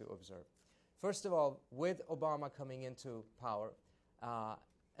interesting to observe. First of all, with Obama coming into power,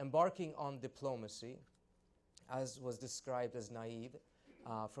 embarking on diplomacy, as was described as naive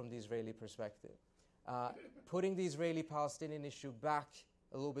from the Israeli perspective, putting the Israeli-Palestinian issue back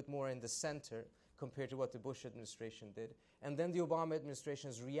a little bit more in the center compared to what the Bush administration did, and then the Obama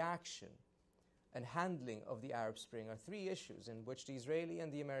administration's reaction and handling of the Arab Spring are three issues in which the Israeli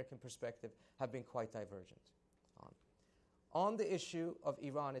and the American perspective have been quite divergent on. On the issue of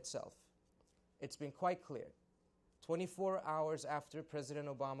Iran itself, it's been quite clear. 24 hours after President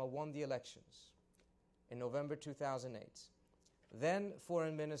Obama won the elections in November 2008, then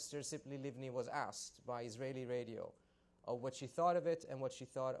Foreign Minister Tzipi Livni was asked by Israeli radio of what she thought of it and what she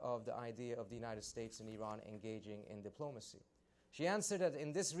thought of the idea of the United States and Iran engaging in diplomacy. She answered that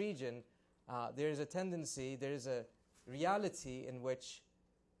in this region, there is a tendency, there is a reality in which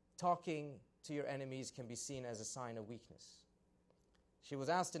talking to your enemies can be seen as a sign of weakness. She was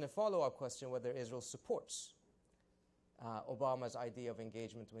asked in a follow-up question whether Israel supports Obama's idea of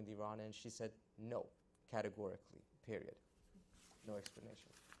engagement with Iran, and she said no, categorically, period. No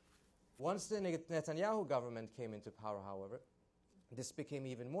explanation. Once the Netanyahu government came into power, however, this became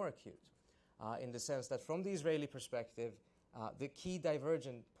even more acute in the sense that from the Israeli perspective, the key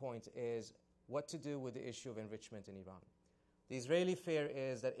divergent point is what to do with the issue of enrichment in Iran. The Israeli fear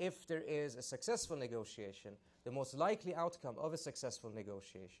is that if there is a successful negotiation, the most likely outcome of a successful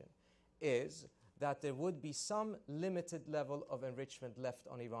negotiation is that there would be some limited level of enrichment left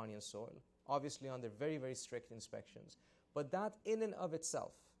on Iranian soil, obviously under very, very strict inspections. But that in and of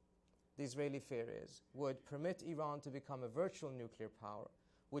itself, the Israeli fear is, would permit Iran to become a virtual nuclear power,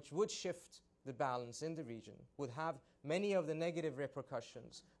 which would shift the balance in the region, would have many of the negative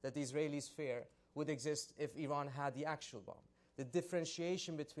repercussions that the Israelis fear would exist if Iran had the actual bomb. The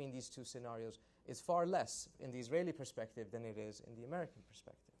differentiation between these two scenarios is far less in the Israeli perspective than it is in the American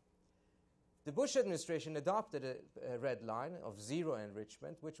perspective. The Bush administration adopted a red line of zero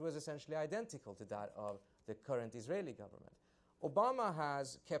enrichment, which was essentially identical to that of the current Israeli government. Obama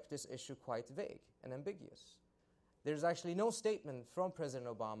has kept this issue quite vague and ambiguous. There's actually no statement from President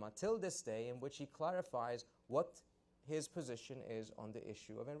Obama till this day in which he clarifies what his position is on the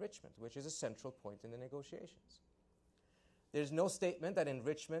issue of enrichment, which is a central point in the negotiations. There's no statement that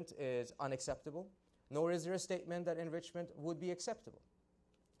enrichment is unacceptable, nor is there a statement that enrichment would be acceptable.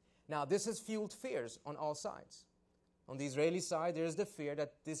 Now, this has fueled fears on all sides. On the Israeli side, there is the fear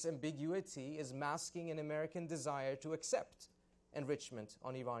that this ambiguity is masking an American desire to accept enrichment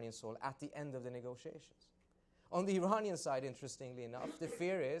on Iranian soil at the end of the negotiations. On the Iranian side, interestingly enough, the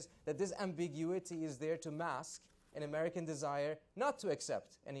fear is that this ambiguity is there to mask an American desire not to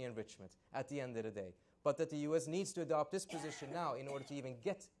accept any enrichment at the end of the day, but that the U.S. needs to adopt this position now in order to even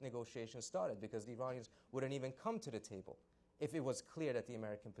get negotiations started, because the Iranians wouldn't even come to the table if it was clear that the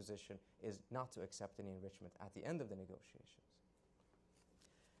American position is not to accept any enrichment at the end of the negotiations.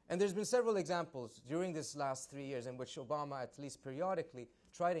 And there's been several examples during this last 3 years in which Obama, at least periodically,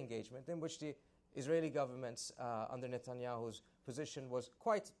 tried engagement, in which the Israeli government under Netanyahu's position was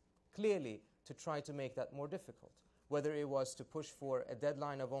quite clearly to try to make that more difficult, whether it was to push for a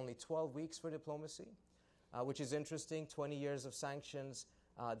deadline of only 12 weeks for diplomacy, which is interesting. 20 years of sanctions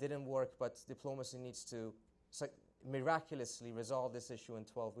didn't work, but diplomacy needs to miraculously resolve this issue in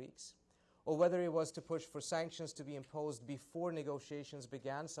 12 weeks. Or whether it was to push for sanctions to be imposed before negotiations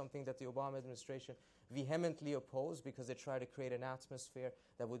began, something that the Obama administration vehemently opposed because they tried to create an atmosphere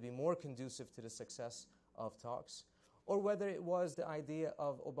that would be more conducive to the success of talks. Or whether it was the idea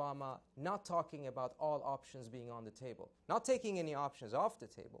of Obama not talking about all options being on the table, not taking any options off the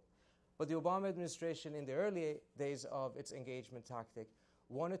table, but the Obama administration in the early days of its engagement tactic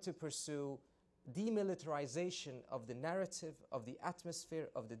wanted to pursue demilitarization of the narrative, of the atmosphere,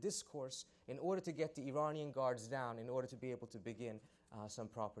 of the discourse, in order to get the Iranian guards down, in order to be able to begin some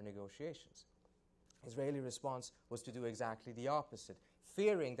proper negotiations. Israeli response was to do exactly the opposite,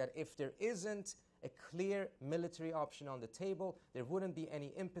 fearing that if there isn't a clear military option on the table, there wouldn't be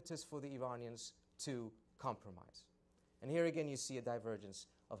any impetus for the Iranians to compromise. And here again you see a divergence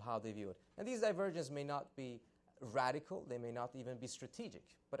of how they view it. And these divergences may not be radical, they may not even be strategic,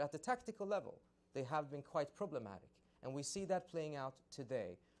 but at the tactical level, they have been quite problematic. And we see that playing out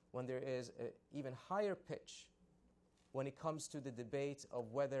today when there is an even higher pitch when it comes to the debate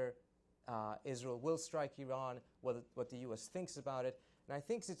of whether Israel will strike Iran, what the U.S. thinks about it. And I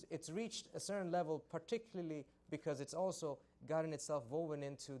think it's reached a certain level, particularly because it's also gotten itself woven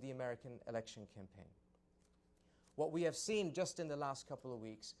into the American election campaign. What we have seen just in the last couple of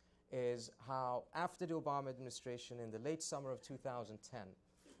weeks is how, after the Obama administration in the late summer of 2010,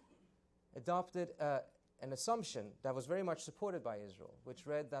 adopted an assumption that was very much supported by Israel, which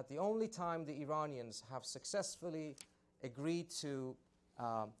read that the only time the Iranians have successfully agreed to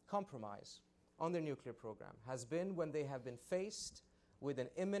compromise on their nuclear program has been when they have been faced with an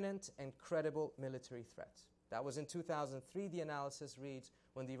imminent and credible military threat. That was in 2003, the analysis reads,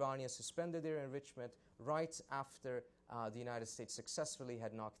 when the Iranians suspended their enrichment right after the United States successfully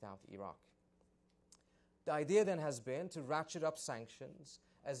had knocked out Iraq. The idea then has been to ratchet up sanctions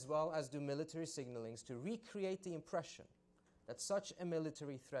as well as do military signalings to recreate the impression that such a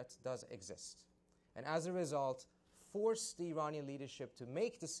military threat does exist. And as a result, force the Iranian leadership to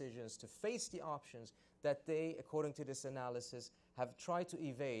make decisions, to face the options that they, according to this analysis, have tried to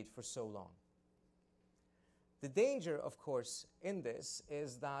evade for so long. The danger, of course, in this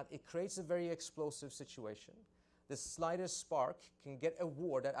is that it creates a very explosive situation. The slightest spark can get a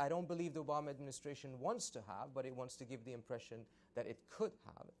war that I don't believe the Obama administration wants to have, but it wants to give the impression that it could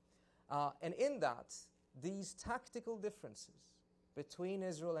have. And in that, these tactical differences between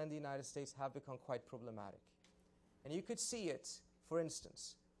Israel and the United States have become quite problematic. And you could see it, for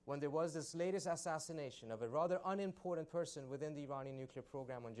instance, when there was this latest assassination of a rather unimportant person within the Iranian nuclear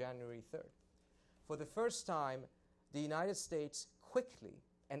program on January 3rd. For the first time, the United States quickly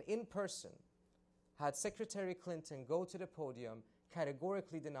and in person had Secretary Clinton go to the podium,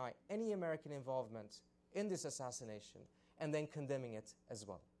 categorically deny any American involvement in this assassination, and then condemning it as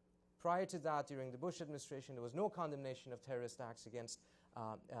well. Prior to that, during the Bush administration, there was no condemnation of terrorist acts against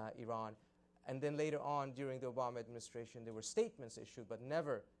Iran. And then later on, during the Obama administration, there were statements issued, but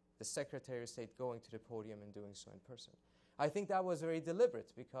never the Secretary of State going to the podium and doing so in person. I think that was very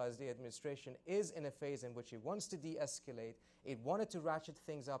deliberate because the administration is in a phase in which it wants to de-escalate. It wanted to ratchet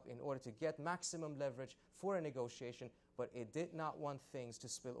things up in order to get maximum leverage for a negotiation, but it did not want things to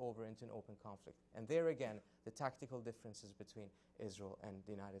spill over into an open conflict. And there again, the tactical differences between Israel and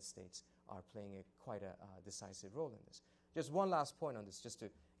the United States are playing quite a decisive role in this. Just one last point on this, just to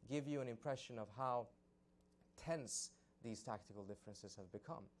give you an impression of how tense these tactical differences have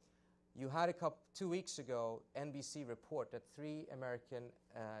become. You had 2 weeks ago, NBC report that 3 American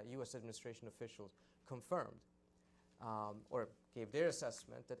U.S. administration officials confirmed or gave their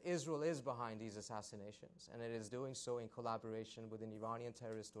assessment that Israel is behind these assassinations, and it is doing so in collaboration with an Iranian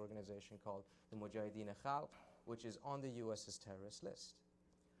terrorist organization called the Mujahideen-e-Khalq, which is on the U.S.'s terrorist list.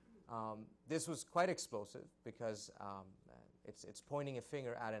 This was quite explosive because it's pointing a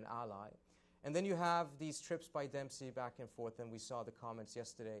finger at an ally. And then you have these trips by Dempsey back and forth, and we saw the comments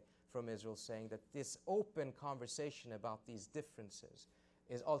yesterday from Israel saying that this open conversation about these differences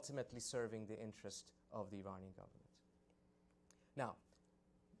is ultimately serving the interest of the Iranian government. Now,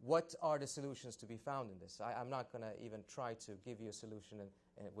 what are the solutions to be found in this? I'm not going to even try to give you a solution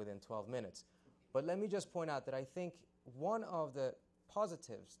within 12 minutes. But let me just point out that I think one of the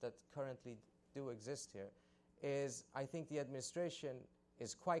positives that currently do exist here is I think the administration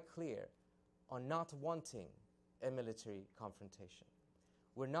is quite clear on not wanting a military confrontation.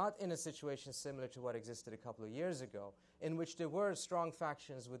 We're not in a situation similar to what existed a couple of years ago, in which there were strong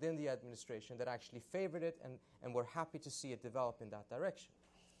factions within the administration that actually favored it and were happy to see it develop in that direction.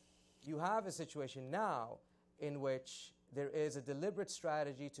 You have a situation now in which there is a deliberate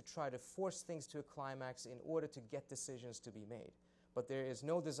strategy to try to force things to a climax in order to get decisions to be made. But there is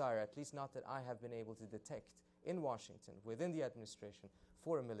no desire, at least not that I have been able to detect in Washington, within the administration,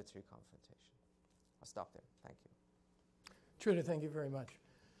 for a military confrontation. I'll stop there. Thank you. Trita, thank you very much.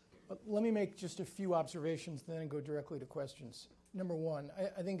 Let me make just a few observations, then go directly to questions. Number one,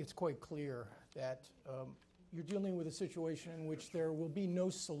 I think it's quite clear that you're dealing with a situation in which there will be no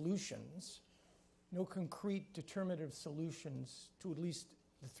solutions, no concrete determinative solutions to at least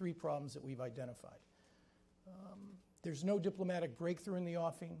the three problems that we've identified. There's no diplomatic breakthrough in the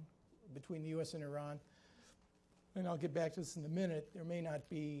offing between the U.S. and Iran. And I'll get back to this in a minute. There may not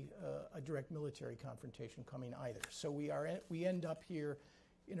be a direct military confrontation coming either. So we end up here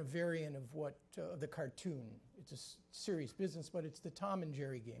in a variant of what the cartoon. It's a serious business, but it's the Tom and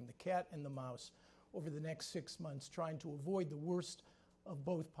Jerry game, the cat and the mouse, over the next 6 months, trying to avoid the worst of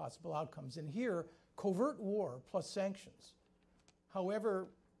both possible outcomes. And here, covert war plus sanctions, however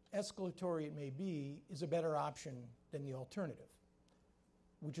escalatory it may be, is a better option than the alternative,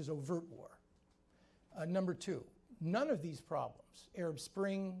 which is overt war. Number two, none of these problems, Arab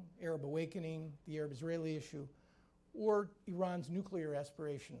Spring, Arab Awakening, the Arab-Israeli issue, or Iran's nuclear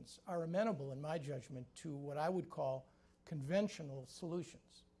aspirations are amenable, in my judgment, to what I would call conventional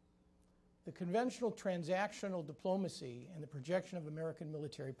solutions. The conventional transactional diplomacy and the projection of American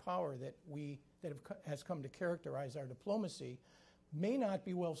military power that has come to characterize our diplomacy may not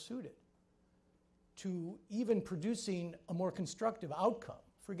be well suited to even producing a more constructive outcome.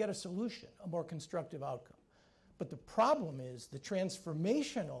 Forget a solution, a more constructive outcome. But the problem is the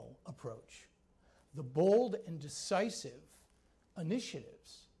transformational approach, the bold and decisive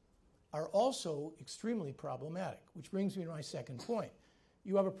initiatives are also extremely problematic, which brings me to my second point.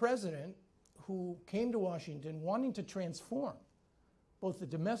 You have a president who came to Washington wanting to transform both the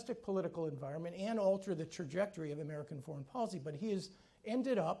domestic political environment and alter the trajectory of American foreign policy, but he has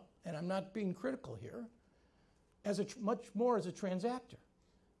ended up, and I'm not being critical here, as much more as a transactor.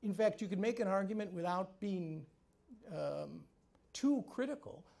 In fact, you could make an argument without being too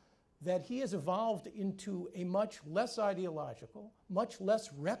critical that he has evolved into a much less ideological, much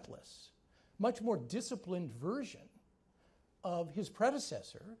less reckless, much more disciplined version of his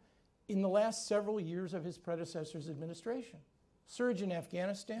predecessor in the last several years of his predecessor's administration. Surge in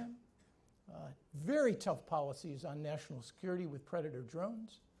Afghanistan, very tough policies on national security with Predator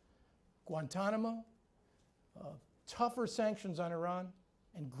drones, Guantanamo, tougher sanctions on Iran,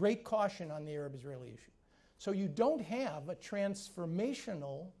 and great caution on the Arab-Israeli issue. So you don't have a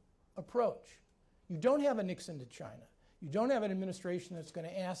transformational approach. You don't have a Nixon to China. You don't have an administration that's going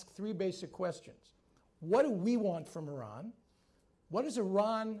to ask three basic questions. What do we want from Iran? What does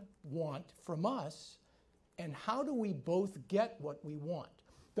Iran want from us? And how do we both get what we want?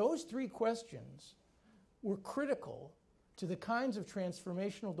 Those three questions were critical to the kinds of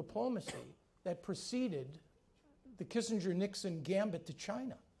transformational diplomacy that preceded the Kissinger-Nixon gambit to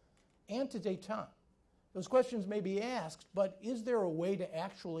China and to détente. Those questions may be asked, but is there a way to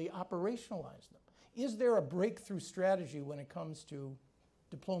actually operationalize them? Is there a breakthrough strategy when it comes to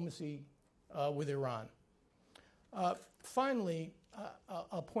diplomacy with Iran? Finally,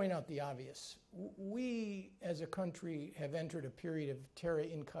 I'll point out the obvious. We, as a country, have entered a period of terra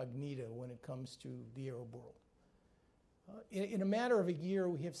incognita when it comes to the Arab world. In a matter of a year,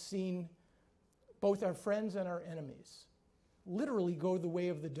 we have seen both our friends and our enemies literally go the way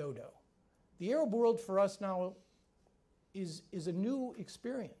of the dodo. The Arab world for us now is a new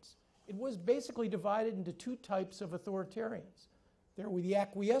experience. It was basically divided into two types of authoritarians. There were the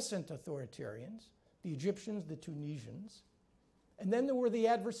acquiescent authoritarians, the Egyptians, the Tunisians, and then there were the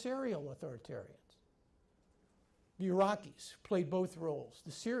adversarial authoritarians. The Iraqis played both roles,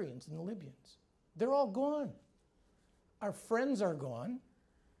 the Syrians and the Libyans. They're all gone. Our friends are gone,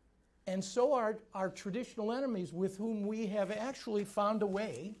 and so are our traditional enemies with whom we have actually found a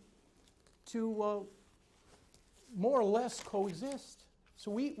way to more or less coexist.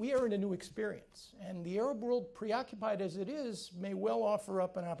 So we are in a new experience. And the Arab world, preoccupied as it is, may well offer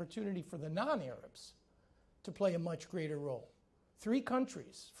up an opportunity for the non-Arabs to play a much greater role. Three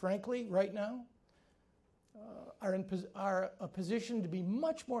countries, frankly, right now, are in a position to be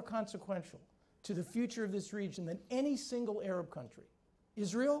much more consequential to the future of this region than any single Arab country.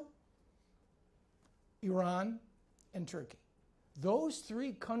 Israel, Iran, and Turkey. Those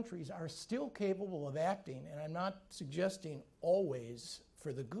three countries are still capable of acting, and I'm not suggesting always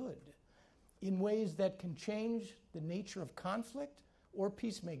for the good, in ways that can change the nature of conflict or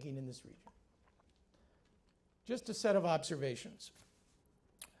peacemaking in this region. Just a set of observations.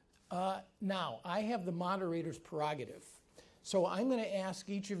 Now, I have the moderator's prerogative, so I'm going to ask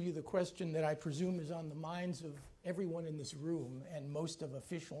each of you the question that I presume is on the minds of everyone in this room and most of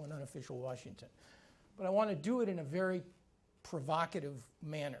official and unofficial Washington. But I want to do it in a very provocative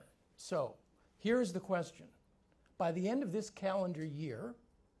manner. So, here's the question. By the end of this calendar year,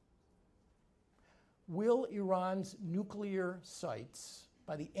 will Iran's nuclear sites,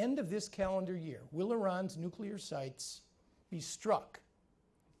 by the end of this calendar year, will Iran's nuclear sites be struck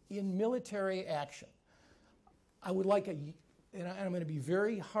in military action? I would like and I'm going to be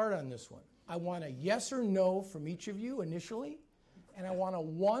very hard on this one. I want a yes or no from each of you initially, and I want a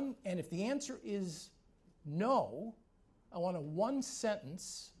one, and if the answer is no, I want a one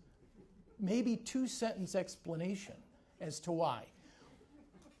sentence, maybe 2-sentence explanation as to why.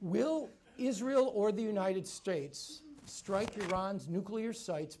 Will Israel or the United States strike Iran's nuclear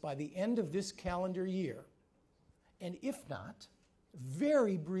sites by the end of this calendar year? And if not,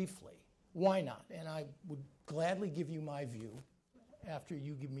 very briefly, why not? And I would gladly give you my view after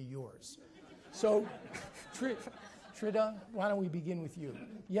you give me yours. So, Trita, why don't we begin with you?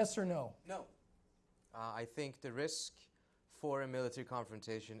 Yes or no? No. I think the risk for a military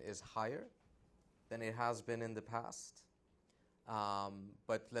confrontation is higher than it has been in the past.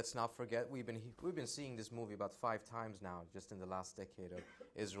 But let's not forget, we've been seeing this movie about 5 times now, just in the last decade, of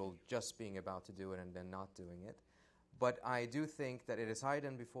Israel just being about to do it and then not doing it. But I do think that it is higher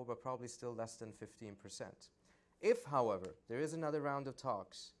than before, but probably still less than 15%. If, however, there is another round of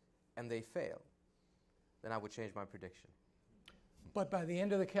talks and they fail, then I would change my prediction. But by the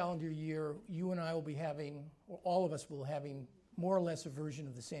end of the calendar year, you and I will be having, or all of us will having, more or less a version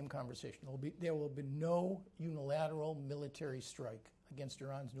of the same conversation. There will be no unilateral military strike against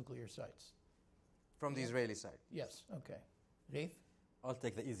Iran's nuclear sites. From the Israeli side? Yes, okay. Raif? I'll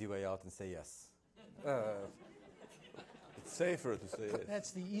take the easy way out and say yes. It's safer to say yes.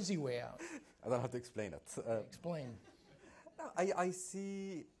 That's the easy way out. I don't have to explain it. Explain. I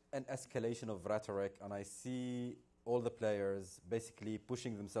see an escalation of rhetoric, and I see all the players basically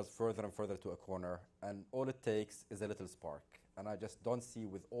pushing themselves further and further to a corner, and all it takes is a little spark. And I just don't see,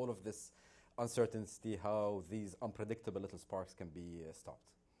 with all of this uncertainty, how these unpredictable little sparks can be stopped.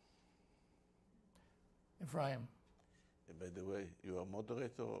 Ephraim? By the way, you are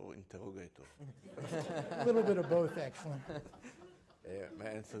moderator or interrogator? A little bit of both, actually. My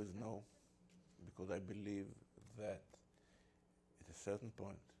answer is no, because I believe that at a certain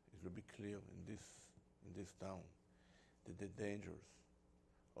point it will be clear in this town that the dangers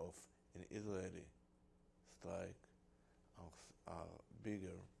of an Israeli strike are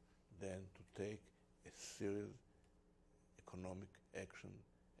bigger than to take a serious economic action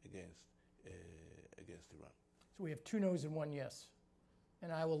against Iran. So we have 2 no's and 1 yes.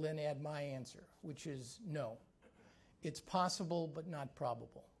 And I will then add my answer, which is no. It's possible but not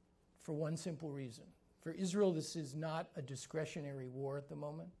probable, for one simple reason. For Israel, this is not a discretionary war at the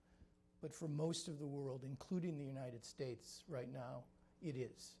moment, but for most of the world, including the United States right now, it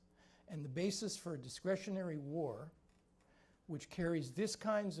is. And the basis for a discretionary war, which carries these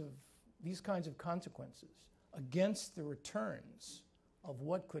kinds of consequences against the returns of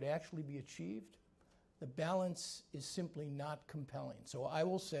what could actually be achieved, the balance is simply not compelling. So I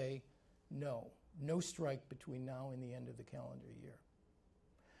will say no strike between now and the end of the calendar year.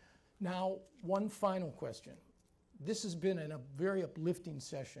 Now, one final question. This has been a very uplifting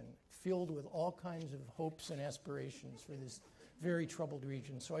session, filled with all kinds of hopes and aspirations for this very troubled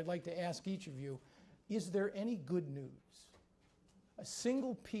region. So I'd like to ask each of you, is there any good news? A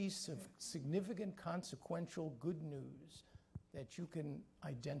single piece of significant, consequential good news that you can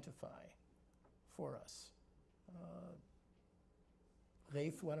identify for us?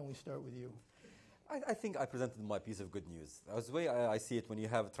 Raif, why don't we start with you? I think I presented my piece of good news. As the way I see it, when you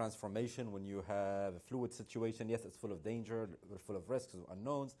have transformation, when you have a fluid situation, yes, it's full of danger, full of risks,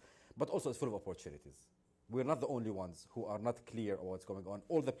 unknowns, but also it's full of opportunities. We're not the only ones who are not clear on what's going on.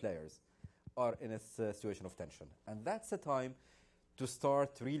 All the players are in a situation of tension. And that's a time to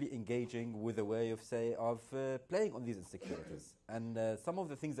start really engaging with a way of playing on these insecurities. And some of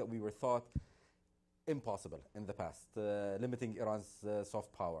the things that we were thought impossible in the past, limiting Iran's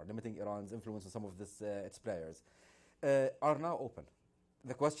soft power, limiting Iran's influence on some of its players, are now open.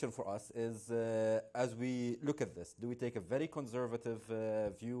 The question for us is, as we look at this, do we take a very conservative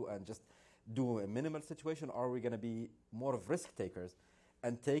view and just do a minimal situation, or are we going to be more of risk takers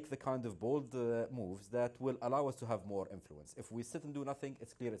and take the kind of bold moves that will allow us to have more influence. If we sit and do nothing,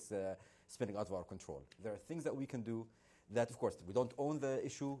 it's clear it's spinning out of our control. There are things that we can do that, of course, we don't own the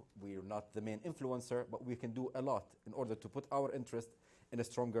issue, we're not the main influencer, but we can do a lot in order to put our interest in a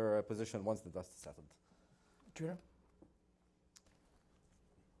stronger position once the dust is settled. Trina?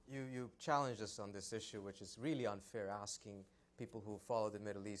 You challenged us on this issue, which is really unfair, asking people who follow the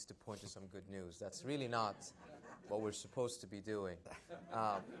Middle East to point to some good news. That's really not what we're supposed to be doing.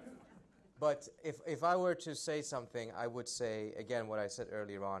 But if I were to say something, I would say, again, what I said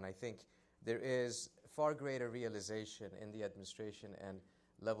earlier on. I think there is far greater realization in the administration and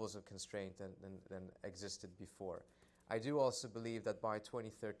levels of constraint than existed before. I do also believe that by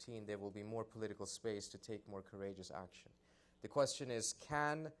 2013 there will be more political space to take more courageous action. The question is,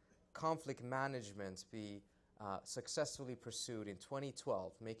 can conflict management be successfully pursued in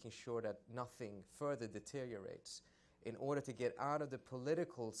 2012, making sure that nothing further deteriorates, in order to get out of the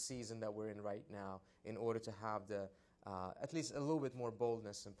political season that we're in right now, in order to have the at least a little bit more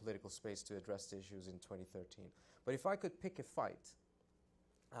boldness and political space to address the issues in 2013. But if I could pick a fight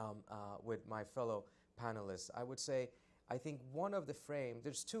with my fellow panelists, I would say I think one of the frames,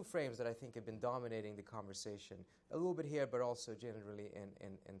 there's two frames that I think have been dominating the conversation, a little bit here but also generally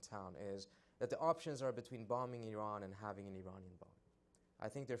in town, is that the options are between bombing Iran and having an Iranian bomb. I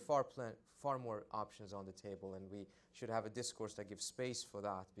think there are far more options on the table, and we should have a discourse that gives space for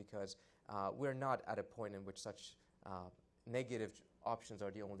that, because we're not at a point in which such negative options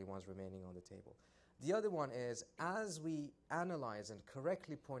are the only ones remaining on the table. The other one is, as we analyze and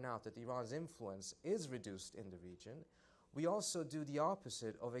correctly point out that Iran's influence is reduced in the region, we also do the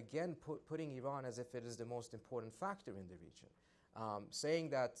opposite of, again, putting Iran as if it is the most important factor in the region. Saying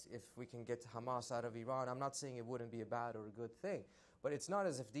that if we can get Hamas out of Iran, I'm not saying it wouldn't be a bad or a good thing, but it's not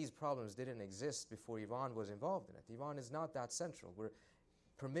as if these problems didn't exist before Iran was involved in it. Iran is not that central. We're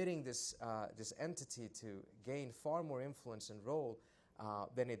permitting this entity to gain far more influence and role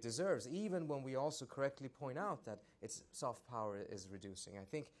than it deserves, even when we also correctly point out that its soft power is reducing. I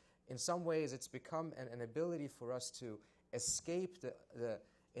think in some ways it's become an ability for us to escape the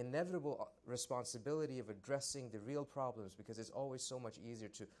inevitable responsibility of addressing the real problems, because it's always so much easier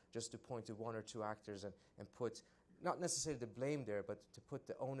to point to one or two actors and put, not necessarily the blame there, but to put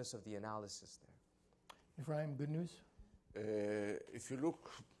the onus of the analysis there. Ephraim, good news? If you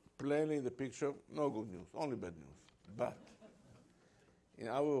look plainly in the picture, no good news, only bad news. But in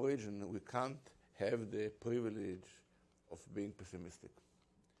our region, we can't have the privilege of being pessimistic.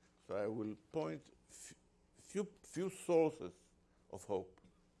 So I will point few sources of hope.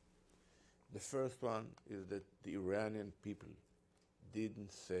 The first one is that the Iranian people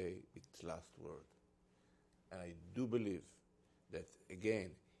didn't say its last word. And I do believe that, again,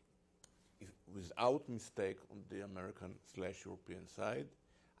 without mistake on the American/European side,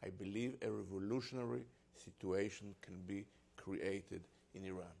 I believe a revolutionary situation can be created in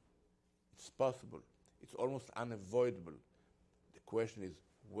Iran. It's possible. It's almost unavoidable. The question is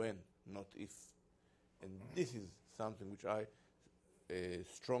when, not if. And this is something which I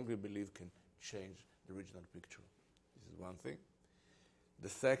strongly believe can change the regional picture. This is one thing. The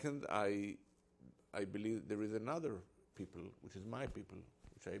second, I believe there is another people, which is my people,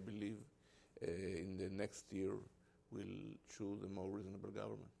 which I believe in the next year will choose a more reasonable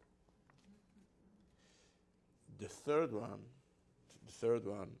government. The third one.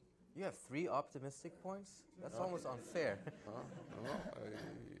 You have 3 optimistic points? That's almost unfair.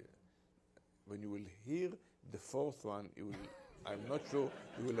 When you will hear the fourth one, I'm not sure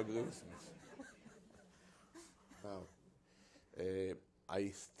you will agree with me. Now, I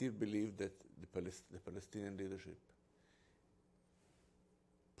still believe that the Palestinian leadership,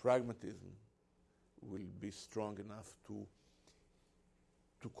 pragmatism, will be strong enough to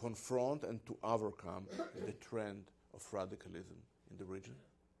confront and to overcome the trend of radicalism in the region.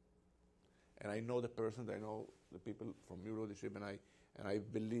 And I know the persons, I know the people from your leadership, and I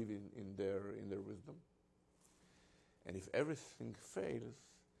believe in their wisdom. And if everything fails,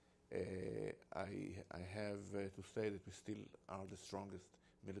 I have to say that we still are the strongest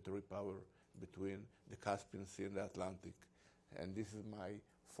military power between the Caspian Sea and the Atlantic. And this is my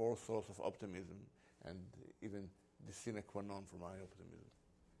fourth source of optimism, and even the sine qua non for my optimism.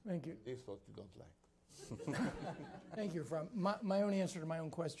 Thank you. This is what you don't like. Thank you, Ephraim. My own answer to my own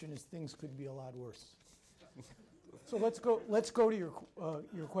question is things could be a lot worse. So let's go to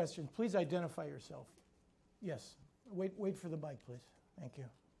your questions. Please identify yourself. Yes. Wait for the mic, please. Thank you.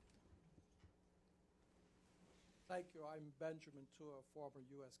 Thank you. I'm Benjamin Tu, a former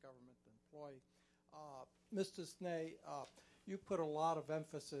U.S. government employee. Mr. Snee, you put a lot of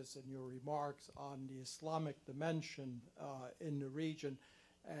emphasis in your remarks on the Islamic dimension in the region,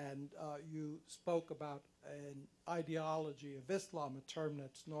 and you spoke about an ideology of Islam, a term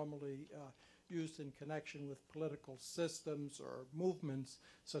that's normally used in connection with political systems or movements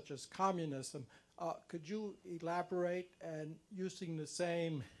such as communism. Could you elaborate, and using the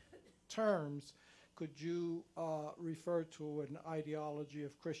same terms, could you refer to an ideology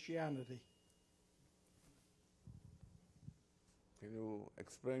of Christianity? Can you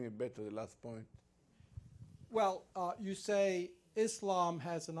explain it better, the last point? Well, you say Islam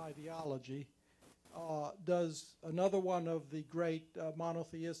has an ideology. Does another one of the great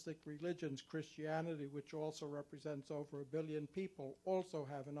monotheistic religions, Christianity, which also represents over 1 billion people, also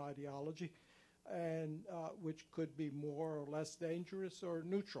have an ideology, and which could be more or less dangerous or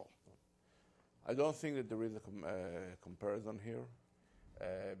neutral? I don't think that there is a comparison here,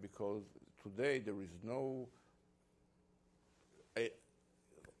 because today there is no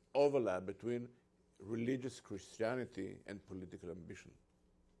overlap between religious Christianity and political ambition.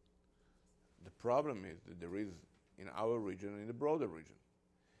 The problem is that there is, in our region, in the broader region,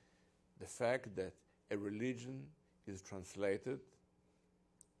 the fact that a religion is translated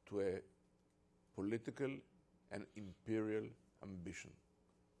to a political and imperial ambition.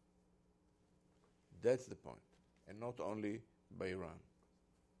 That's the point, and not only by Iran.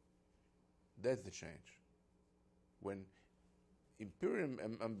 That's the change. When imperial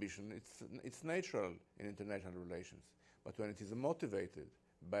ambition, it's natural in international relations, but when it is motivated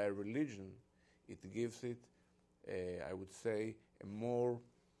by a religion, it gives it, I would say, a more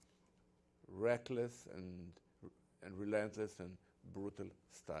reckless and relentless and brutal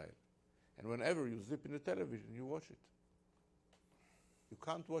style. And whenever you zip in the television, you watch it. You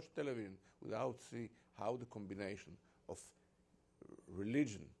can't watch television without see how the combination of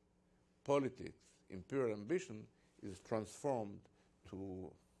religion, politics, imperial ambition is transformed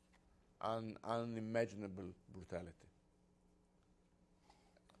to unimaginable brutality.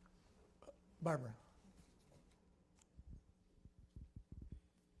 Barbara.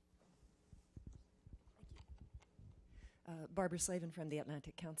 Barbara Slavin from the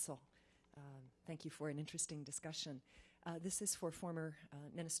Atlantic Council. Thank you for an interesting discussion. This is for former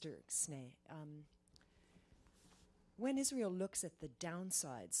Minister Sneh. When Israel looks at the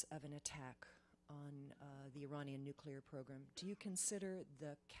downsides of an attack on the Iranian nuclear program, do you consider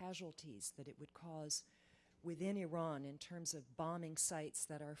the casualties that it would cause within Iran in terms of bombing sites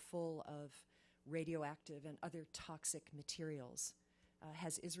that are full of radioactive and other toxic materials?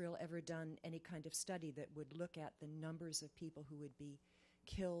 Has Israel ever done any kind of study that would look at the numbers of people who would be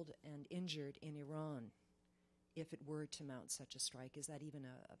killed and injured in Iran if it were to mount such a strike? Is that even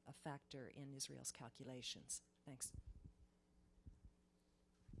a factor in Israel's calculations? Thanks.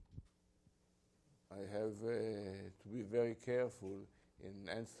 I have to be very careful in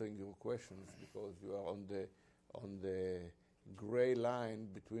answering your questions because you are on the gray line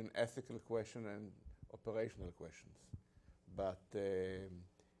between ethical question and operational questions. But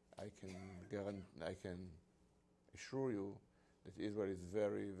I can assure you that Israel is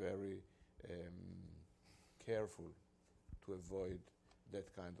very, very careful to avoid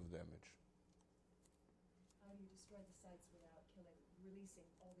that kind of damage. How do you destroy the sites without releasing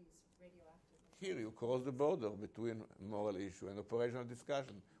all these radioactive materials? Here you cross the border between moral issue and operational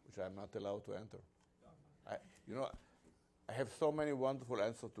discussion, which I'm not allowed to enter. I have so many wonderful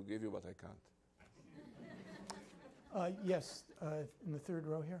answers to give you, but I can't. Yes, in the third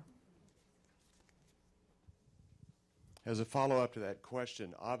row here. As a follow-up to that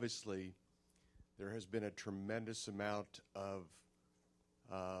question, obviously there has been a tremendous amount of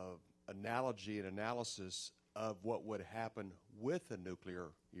analogy and analysis of what would happen with a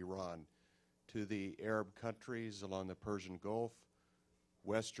nuclear Iran to the Arab countries along the Persian Gulf,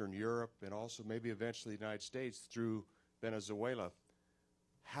 Western Europe, and also maybe eventually the United States through Venezuela.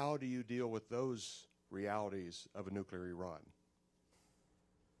 How do you deal with those realities of a nuclear Iran?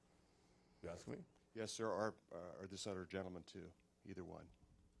 You ask me? Yes, sir, or this other gentleman too, either one.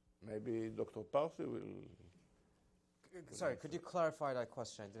 Maybe Dr. Parsi will... Sorry, could you clarify that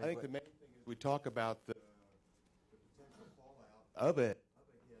question? I think the main thing is we talk about the potential fallout of it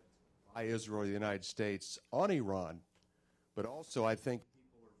by Israel or the United States on Iran, but also I think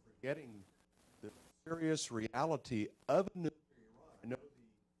people are forgetting the serious reality of nuclear Iran. I know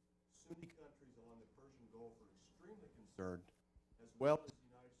the Sunni countries along the Persian Gulf are extremely concerned, as well as the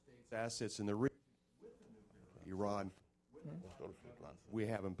United States assets in the region with the nuclear Iran we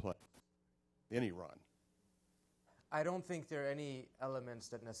have in place in Iran. I don't think there are any elements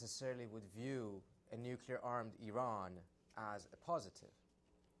that necessarily would view a nuclear-armed Iran as a positive.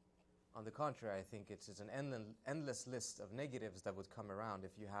 On the contrary, I think it's an endless list of negatives that would come around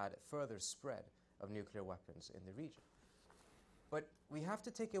if you had further spread of nuclear weapons in the region. But we have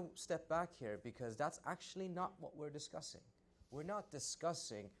to take a step back here, because that's actually not what we're discussing. We're not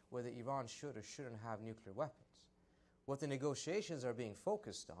discussing whether Iran should or shouldn't have nuclear weapons. What the negotiations are being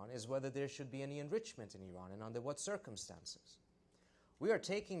focused on is whether there should be any enrichment in Iran and under what circumstances. We are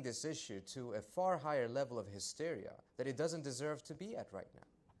taking this issue to a far higher level of hysteria that it doesn't deserve to be at right now.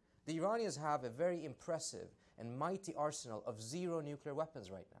 The Iranians have a very impressive and mighty arsenal of 0 nuclear weapons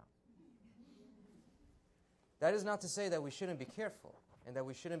right now. That is not to say that we shouldn't be careful and that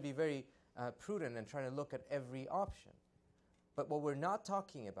we shouldn't be very prudent and trying to look at every option. But what we're not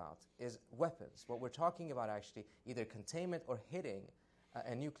talking about is weapons. What we're talking about actually either containment or hitting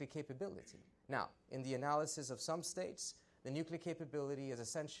a nuclear capability. Now, in the analysis of some states, the nuclear capability is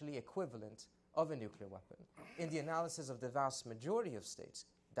essentially equivalent of a nuclear weapon. In the analysis of the vast majority of states,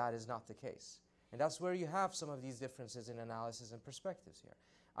 that is not the case. And that's where you have some of these differences in analysis and perspectives here.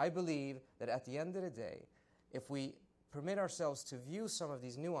 I believe that at the end of the day, if we permit ourselves to view some of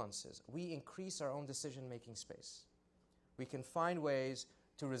these nuances, we increase our own decision-making space. We can find ways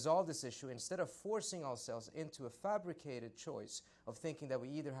to resolve this issue instead of forcing ourselves into a fabricated choice of thinking that we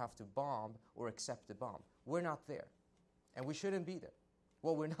either have to bomb or accept the bomb. We're not there, and we shouldn't be there.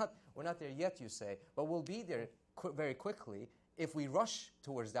 Well, we're not there yet, you say, but we'll be there very quickly if we rush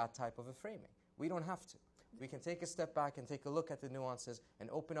towards that type of a framing. We don't have to. We can take a step back and take a look at the nuances and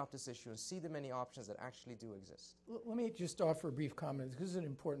open up this issue and see the many options that actually do exist. Let me just offer a brief comment, because this is an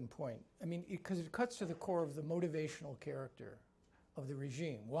important point. I mean, because it cuts to the core of the motivational character of the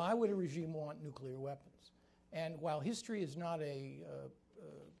regime. Why would a regime want nuclear weapons? And while history is not a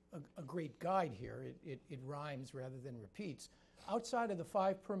great guide here, it rhymes rather than repeats, outside of the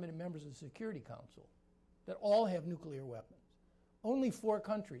 5 permanent members of the Security Council that all have nuclear weapons, only 4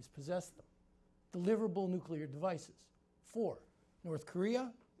 countries possess them. Deliverable nuclear devices. 4. North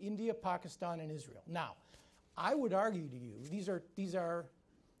Korea, India, Pakistan, and Israel. Now, I would argue to you, these are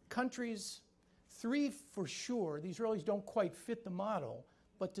countries, 3 for sure, the Israelis don't quite fit the model,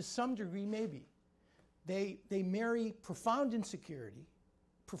 but to some degree maybe. They marry profound insecurity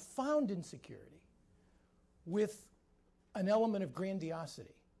with an element of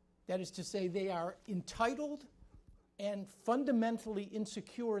grandiosity. That is to say, they are entitled and fundamentally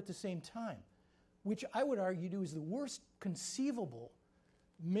insecure at the same time, which I would argue to is the worst conceivable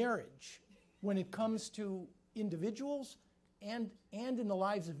marriage when it comes to individuals and in the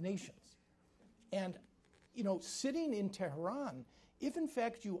lives of nations. And, you know, sitting in Tehran, if in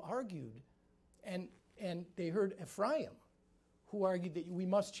fact you argued, and they heard Ephraim, who argued that we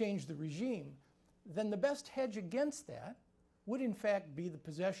must change the regime, then the best hedge against that would in fact be the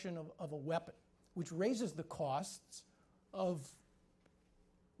possession of a weapon, which raises the costs of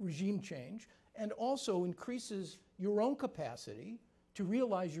regime change and also increases your own capacity to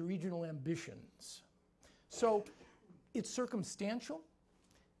realize your regional ambitions. So it's circumstantial,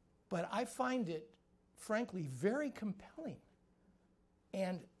 but I find it, frankly, very compelling.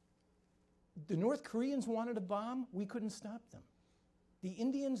 And the North Koreans wanted a bomb, we couldn't stop them. The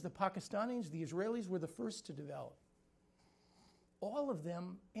Indians, the Pakistanis, the Israelis were the first to develop. All of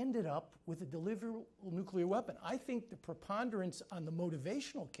them ended up with a deliverable nuclear weapon. I think the preponderance on the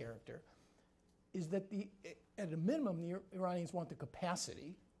motivational character is that at a minimum, the Iranians want the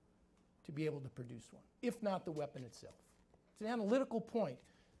capacity to be able to produce one, if not the weapon itself. It's an analytical point,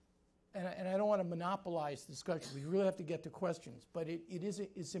 and I don't want to monopolize the discussion. We really have to get to questions, but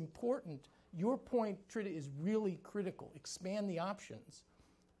it's important. Your point, Trita, is really critical. Expand the options.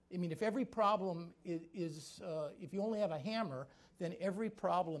 I mean, if every problem is if you only have a hammer, then every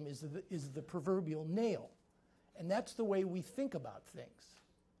problem is the proverbial nail. And that's the way we think about things.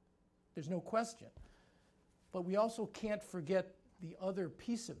 There's no question. But we also can't forget the other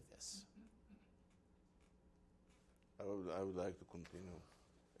piece of this. I would like to continue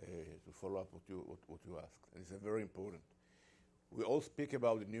to follow up what you asked. And it's very important. We all speak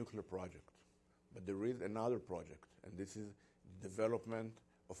about the nuclear project, but there is another project, and this is the development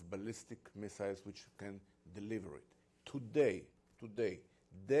of ballistic missiles which can deliver it. Today,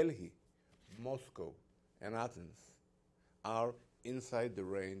 Delhi, Moscow, and Athens are inside the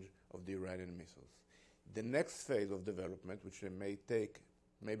range of the Iranian missiles. The next phase of development, which may take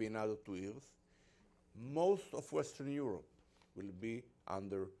maybe another 2 years, most of Western Europe will be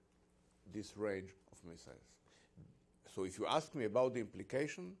under this range of missiles. So if you ask me about the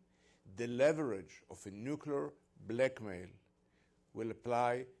implication, the leverage of a nuclear blackmail will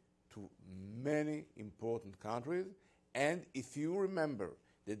apply to many important countries. And if you remember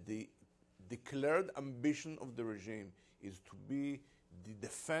that the declared ambition of the regime is to be the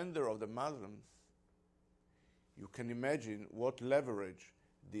defender of the Muslims, you can imagine what leverage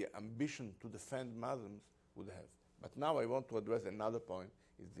the ambition to defend Muslims would have. But now I want to address another point,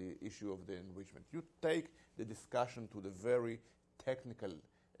 is the issue of the enrichment. You take the discussion to the very technical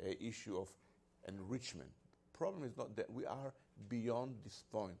issue of enrichment. The problem is not that we are beyond this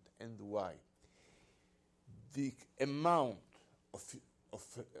point, and why? The amount of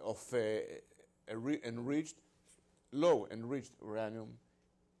low enriched uranium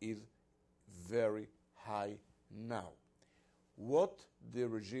is very high now. What the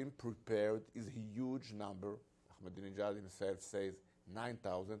regime prepared is a huge number. Ahmadinejad himself says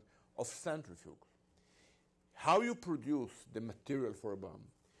 9,000 of centrifuges. How you produce the material for a bomb?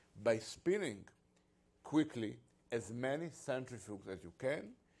 By spinning quickly as many centrifuges as you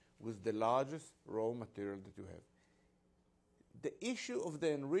can with the largest raw material that you have. The issue of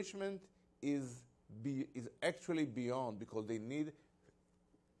the enrichment is actually beyond, because they need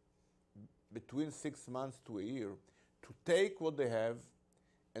between 6 months to a year to take what they have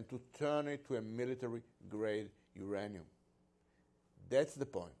and to turn it to a military-grade uranium. That's the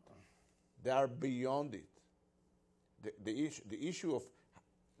point. They are beyond it. The issue of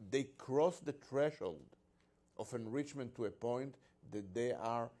they cross the threshold of enrichment to a point that they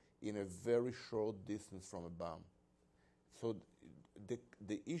are in a very short distance from a bomb. So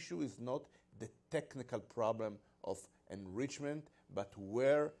the issue is not the technical problem of enrichment, but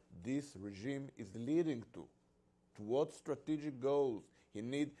where this regime is leading to what strategic goals. He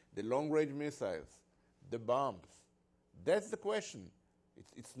needs the long-range missiles, the bombs. That's the question.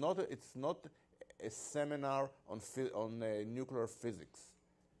 It's not a seminar on nuclear physics.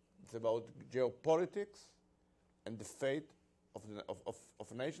 It's about geopolitics and the fate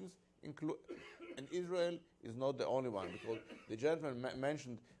of nations, and Israel is not the only one, because the gentleman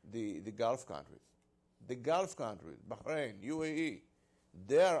mentioned the Gulf countries. The Gulf countries, Bahrain, UAE,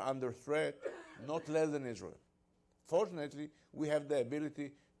 they are under threat not less than Israel. Fortunately, we have the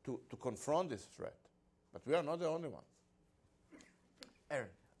ability to confront this threat, but we are not the only ones. Aaron,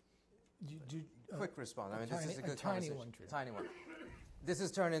 quick response. I mean, this is a good tiny conversation. one, Drew. Tiny one. This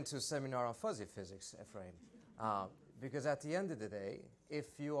has turned into a seminar on fuzzy physics, Ephraim. Because at the end of the day,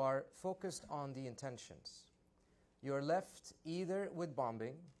 if you are focused on the intentions, you're left either with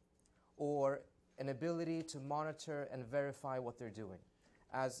bombing or an ability to monitor and verify what they're doing.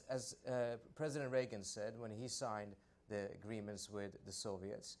 As President Reagan said when he signed the agreements with the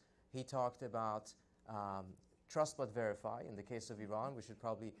Soviets, he talked about trust but verify. In the case of Iran, we should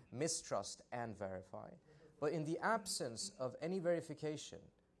probably mistrust and verify. But in the absence of any verification,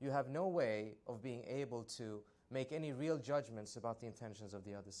 you have no way of being able to make any real judgments about the intentions of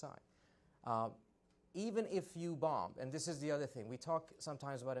the other side. Even if you bomb, and this is the other thing, we talk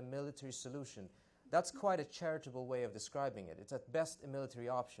sometimes about a military solution. That's quite a charitable way of describing it. It's at best a military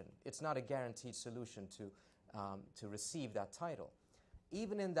option. It's not a guaranteed solution to receive that title.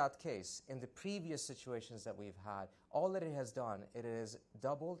 Even in that case, in the previous situations that we've had, all that it has done, it has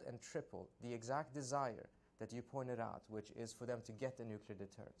doubled and tripled the exact desire that you pointed out, which is for them to get the nuclear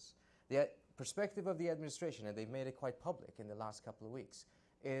deterrence. The perspective of the administration, and they've made it quite public in the last couple of weeks,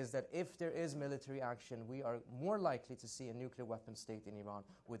 is that if there is military action, we are more likely to see a nuclear weapon state in Iran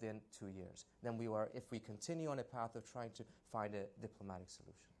within 2 years than we are if we continue on a path of trying to find a diplomatic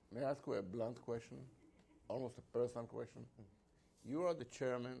solution. May I ask you a blunt question, almost a personal question? You are the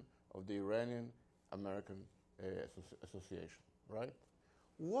chairman of the Iranian-American Association, right?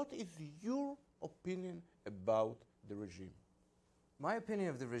 What is your opinion about the regime? My opinion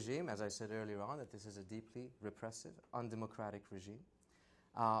of the regime, as I said earlier on, that this is a deeply repressive, undemocratic regime.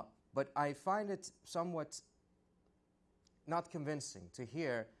 But I find it somewhat not convincing to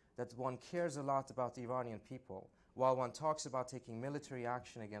hear that one cares a lot about the Iranian people while one talks about taking military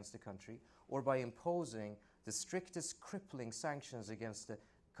action against the country or by imposing the strictest crippling sanctions against the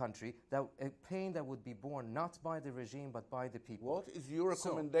country, that a pain that would be borne not by the regime but by the people. What is your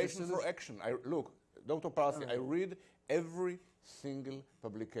recommendation for action? Look, Dr. Parsi, I read every single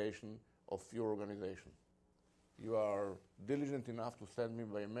publication of your organization. You are diligent enough to send me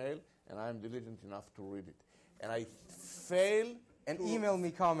by mail, and I am diligent enough to read it. And I fail... And email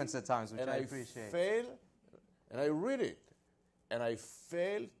me comments at times, which I appreciate. And I read it, and I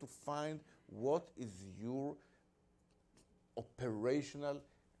fail to find what is your operational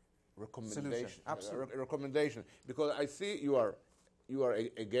recommendation. Absolutely. Recommendation. Because I see you are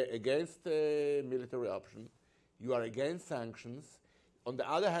against military option, you are against sanctions. On the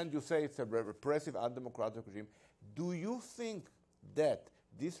other hand, you say it's a repressive, undemocratic regime. Do you think that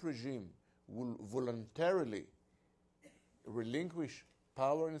this regime will voluntarily relinquish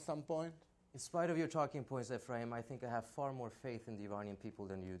power in some point? In spite of your talking points, Ephraim, I think I have far more faith in the Iranian people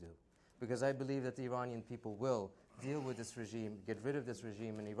than you do. Because I believe that the Iranian people will deal with this regime, get rid of this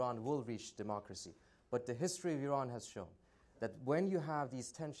regime, and Iran will reach democracy. But the history of Iran has shown that when you have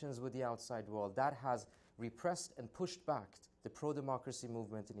these tensions with the outside world, that has repressed and pushed back the pro-democracy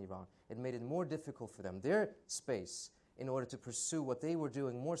movement in Iran. It made it more difficult for them, their space, in order to pursue what they were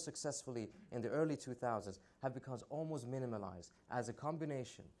doing more successfully in the early 2000s, have become almost minimalized as a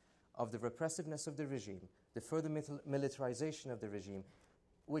combination of the repressiveness of the regime, the further militarization of the regime,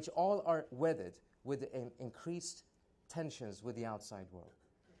 which all are weathered with increased tensions with the outside world.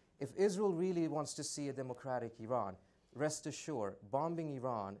 If Israel really wants to see a democratic Iran, rest assured, bombing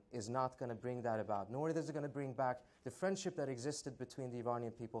Iran is not going to bring that about, nor is it going to bring back the friendship that existed between the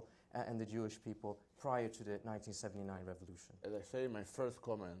Iranian people and the Jewish people prior to the 1979 revolution. As I say in my first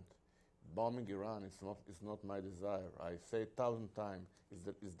comment, bombing Iran is not my desire. I say 1,000 times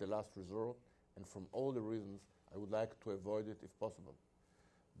is the last resort, and from all the reasons, I would like to avoid it if possible.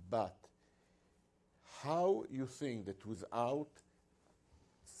 But how you think that without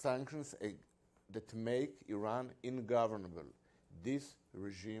sanctions that make Iran ungovernable, this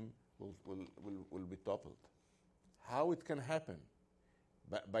regime will be toppled? How it can happen?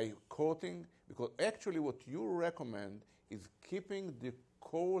 By courting, because actually what you recommend is keeping the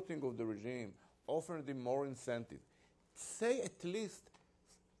courting of the regime, offering them more incentive. Say at least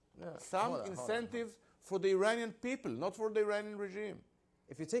some incentives for the Iranian people, not for the Iranian regime.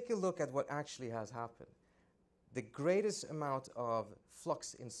 If you take a look at what actually has happened, the greatest amount of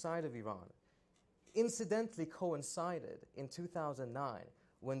flux inside of Iran incidentally coincided in 2009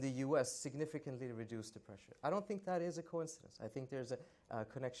 when the U.S. significantly reduced the pressure. I don't think that is a coincidence. I think there's a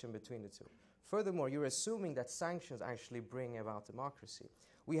connection between the two. Furthermore, you're assuming that sanctions actually bring about democracy.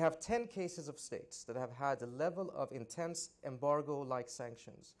 We have 10 cases of states that have had the level of intense embargo-like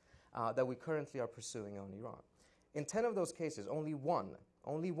sanctions that we currently are pursuing on Iran. In 10 of those cases, only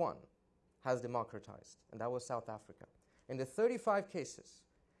one has democratized, and that was South Africa. In the 35 cases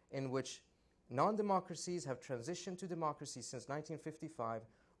in which non-democracies have transitioned to democracy since 1955,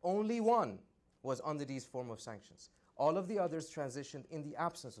 only one was under these form of sanctions. All of the others transitioned in the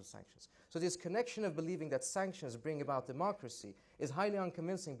absence of sanctions. So this connection of believing that sanctions bring about democracy is highly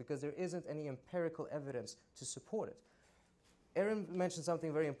unconvincing because there isn't any empirical evidence to support it. Aaron mentioned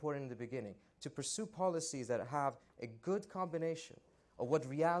something very important in the beginning, to pursue policies that have a good combination of what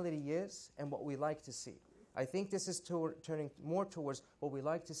reality is and what we like to see. I think this is turning more towards what we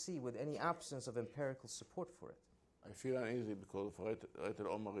like to see with any absence of empirical support for it. I feel uneasy because for Rachel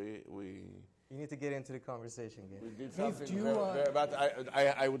Omari, You need to get into the conversation, Gabe. we did something but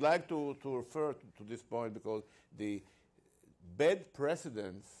I would like to refer to this point because the bad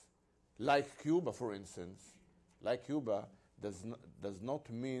precedents, like Cuba, for instance, does not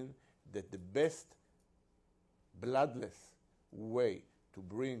mean that the best bloodless way to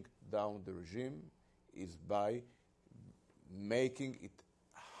bring down the regime is by making it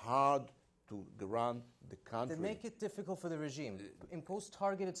hard to run the country. Then make it difficult for the regime. Impose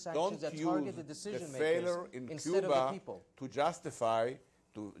targeted sanctions that Don't target the use decision the makers failure in instead Cuba of the people. to justify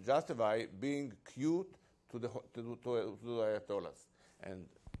being cute to the Ayatollahs. And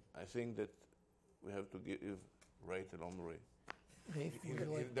I think that we have to give Rachel Omari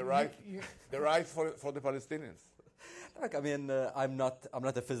the right for the Palestinians. Look, I mean, I'm not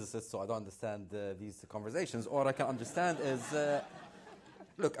a physicist, so I don't understand these conversations. All I can understand is,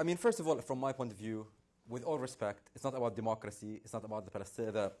 look, I mean, first of all, from my point of view, with all respect, it's not about democracy. It's not about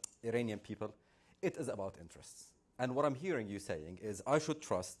the Iranian people. It is about interests. And what I'm hearing you saying is I should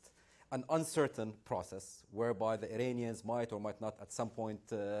trust an uncertain process whereby the Iranians might or might not at some point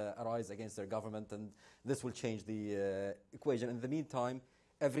arise against their government, and this will change the equation. In the meantime,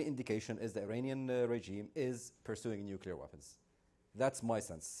 every indication is the Iranian regime is pursuing nuclear weapons. That's my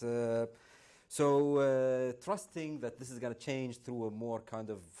sense. So trusting that this is going to change through a more kind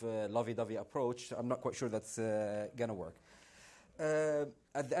of lovey-dovey approach, I'm not quite sure that's going to work.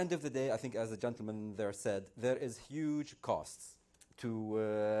 At the end of the day, I think as the gentleman there said, there is huge costs to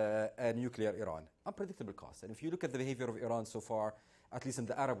a nuclear Iran, unpredictable costs. And if you look at the behavior of Iran so far, at least in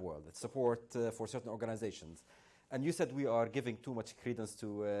the Arab world, its support for certain organizations, and you said we are giving too much credence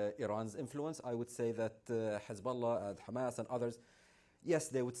to Iran's influence, I would say that Hezbollah and Hamas and others, yes,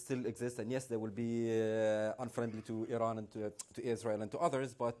 they would still exist, and yes, they will be unfriendly to Iran and to Israel and to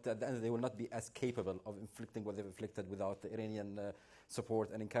others, but at the end, they will not be as capable of inflicting what they've inflicted without the Iranian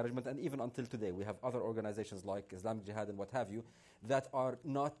support and encouragement. And even until today, we have other organizations like Islamic Jihad and what have you that are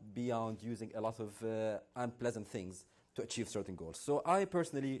not beyond using a lot of unpleasant things to achieve certain goals. So I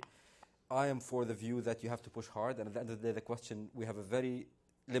personally, I am for the view that you have to push hard, and at the end of the day, the question, we have a very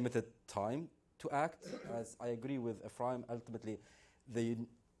limited time to act. As I agree with Ephraim, ultimately the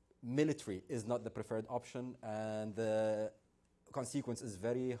military is not the preferred option, and the consequence is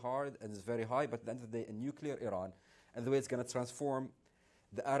very hard and is very high. But at the end of the day, a nuclear Iran, and the way it's going to transform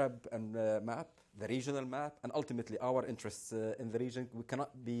the Arab map, the regional map, and ultimately our interests in the region, we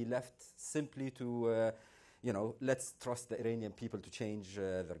cannot be left simply to, let's trust the Iranian people to change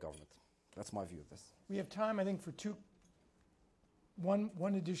their government. That's my view of this. We have time, I think, for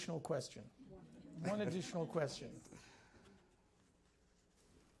one additional question. One additional question.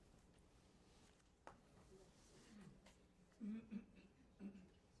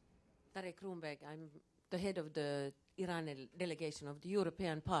 Tarek Roomberg, I'm the head of the Iran delegation of the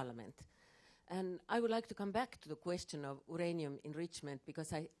European Parliament. And I would like to come back to the question of uranium enrichment,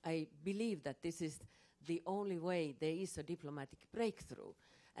 because I believe that this is the only way there is a diplomatic breakthrough.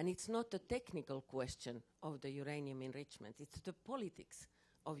 And it's not a technical question of the uranium enrichment, it's the politics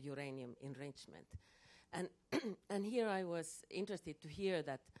of uranium enrichment. And, and here I was interested to hear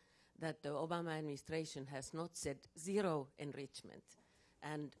that the Obama administration has not said zero enrichment.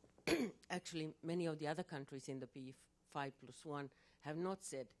 And actually, many of the other countries in the P5+1 have not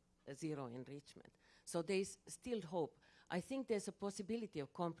said zero enrichment. So there is still hope. I think there's a possibility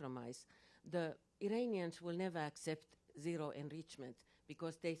of compromise. The Iranians will never accept zero enrichment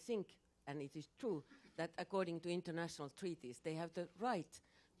because they think, and it is true, that according to international treaties, they have the right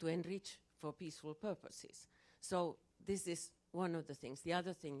to enrich for peaceful purposes. So this is one of the things. The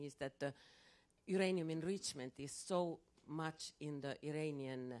other thing is that the uranium enrichment is so much in the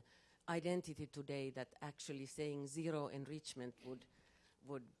Iranian identity today that actually saying zero enrichment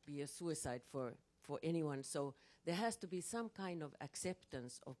would be a suicide for anyone. So there has to be some kind of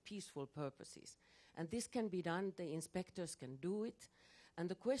acceptance of peaceful purposes. And this can be done, the inspectors can do it. And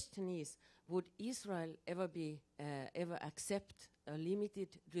the question is, would Israel ever accept a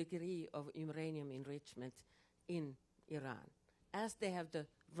limited degree of uranium enrichment in Iran, as they have the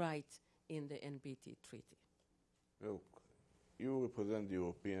right in the NPT treaty? Look, you represent the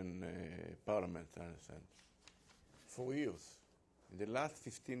European Parliament, I understand. For years, in the last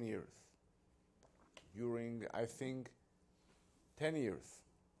 15 years, during, I think, 10 years,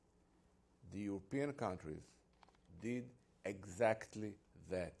 the European countries did exactly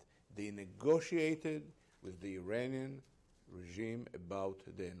that. They negotiated with the Iranian regime about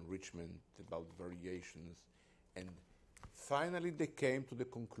the enrichment, about variations, and finally they came to the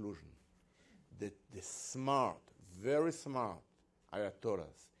conclusion that the smart, very smart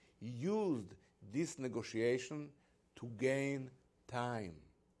Ayatollahs used this negotiation to gain time.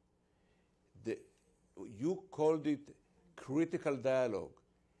 You called it critical dialogue,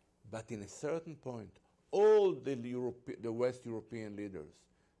 but in a certain point, all the West European leaders,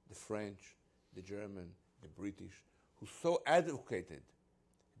 the French, the German, the British, who so advocated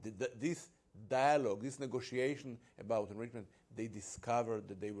this dialogue, this negotiation about enrichment, they discovered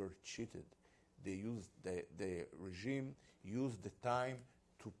that they were cheated. They used the regime used the time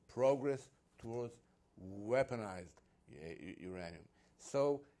to progress towards weaponized uranium.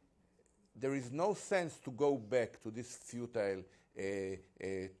 So there is no sense to go back to this futile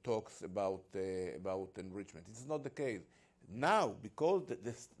talks about enrichment. It's not the case. Now, because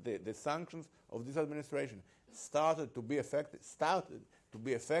the sanctions of this administration started to be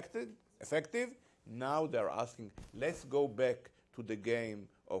effective, now they're asking, let's go back to the game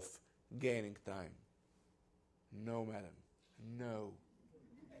of gaining time. No, madam. No.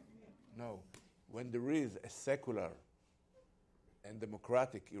 No. When there is a secular and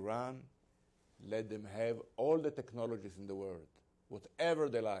democratic Iran, let them have all the technologies in the world, whatever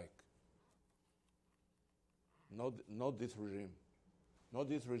they like. Not this regime. Not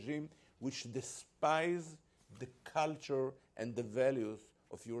this regime which despises the culture and the values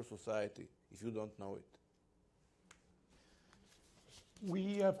of your society, if you don't know it.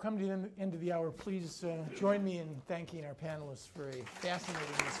 We have come to the end of the hour. Please join me in thanking our panelists for a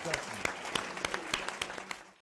fascinating discussion.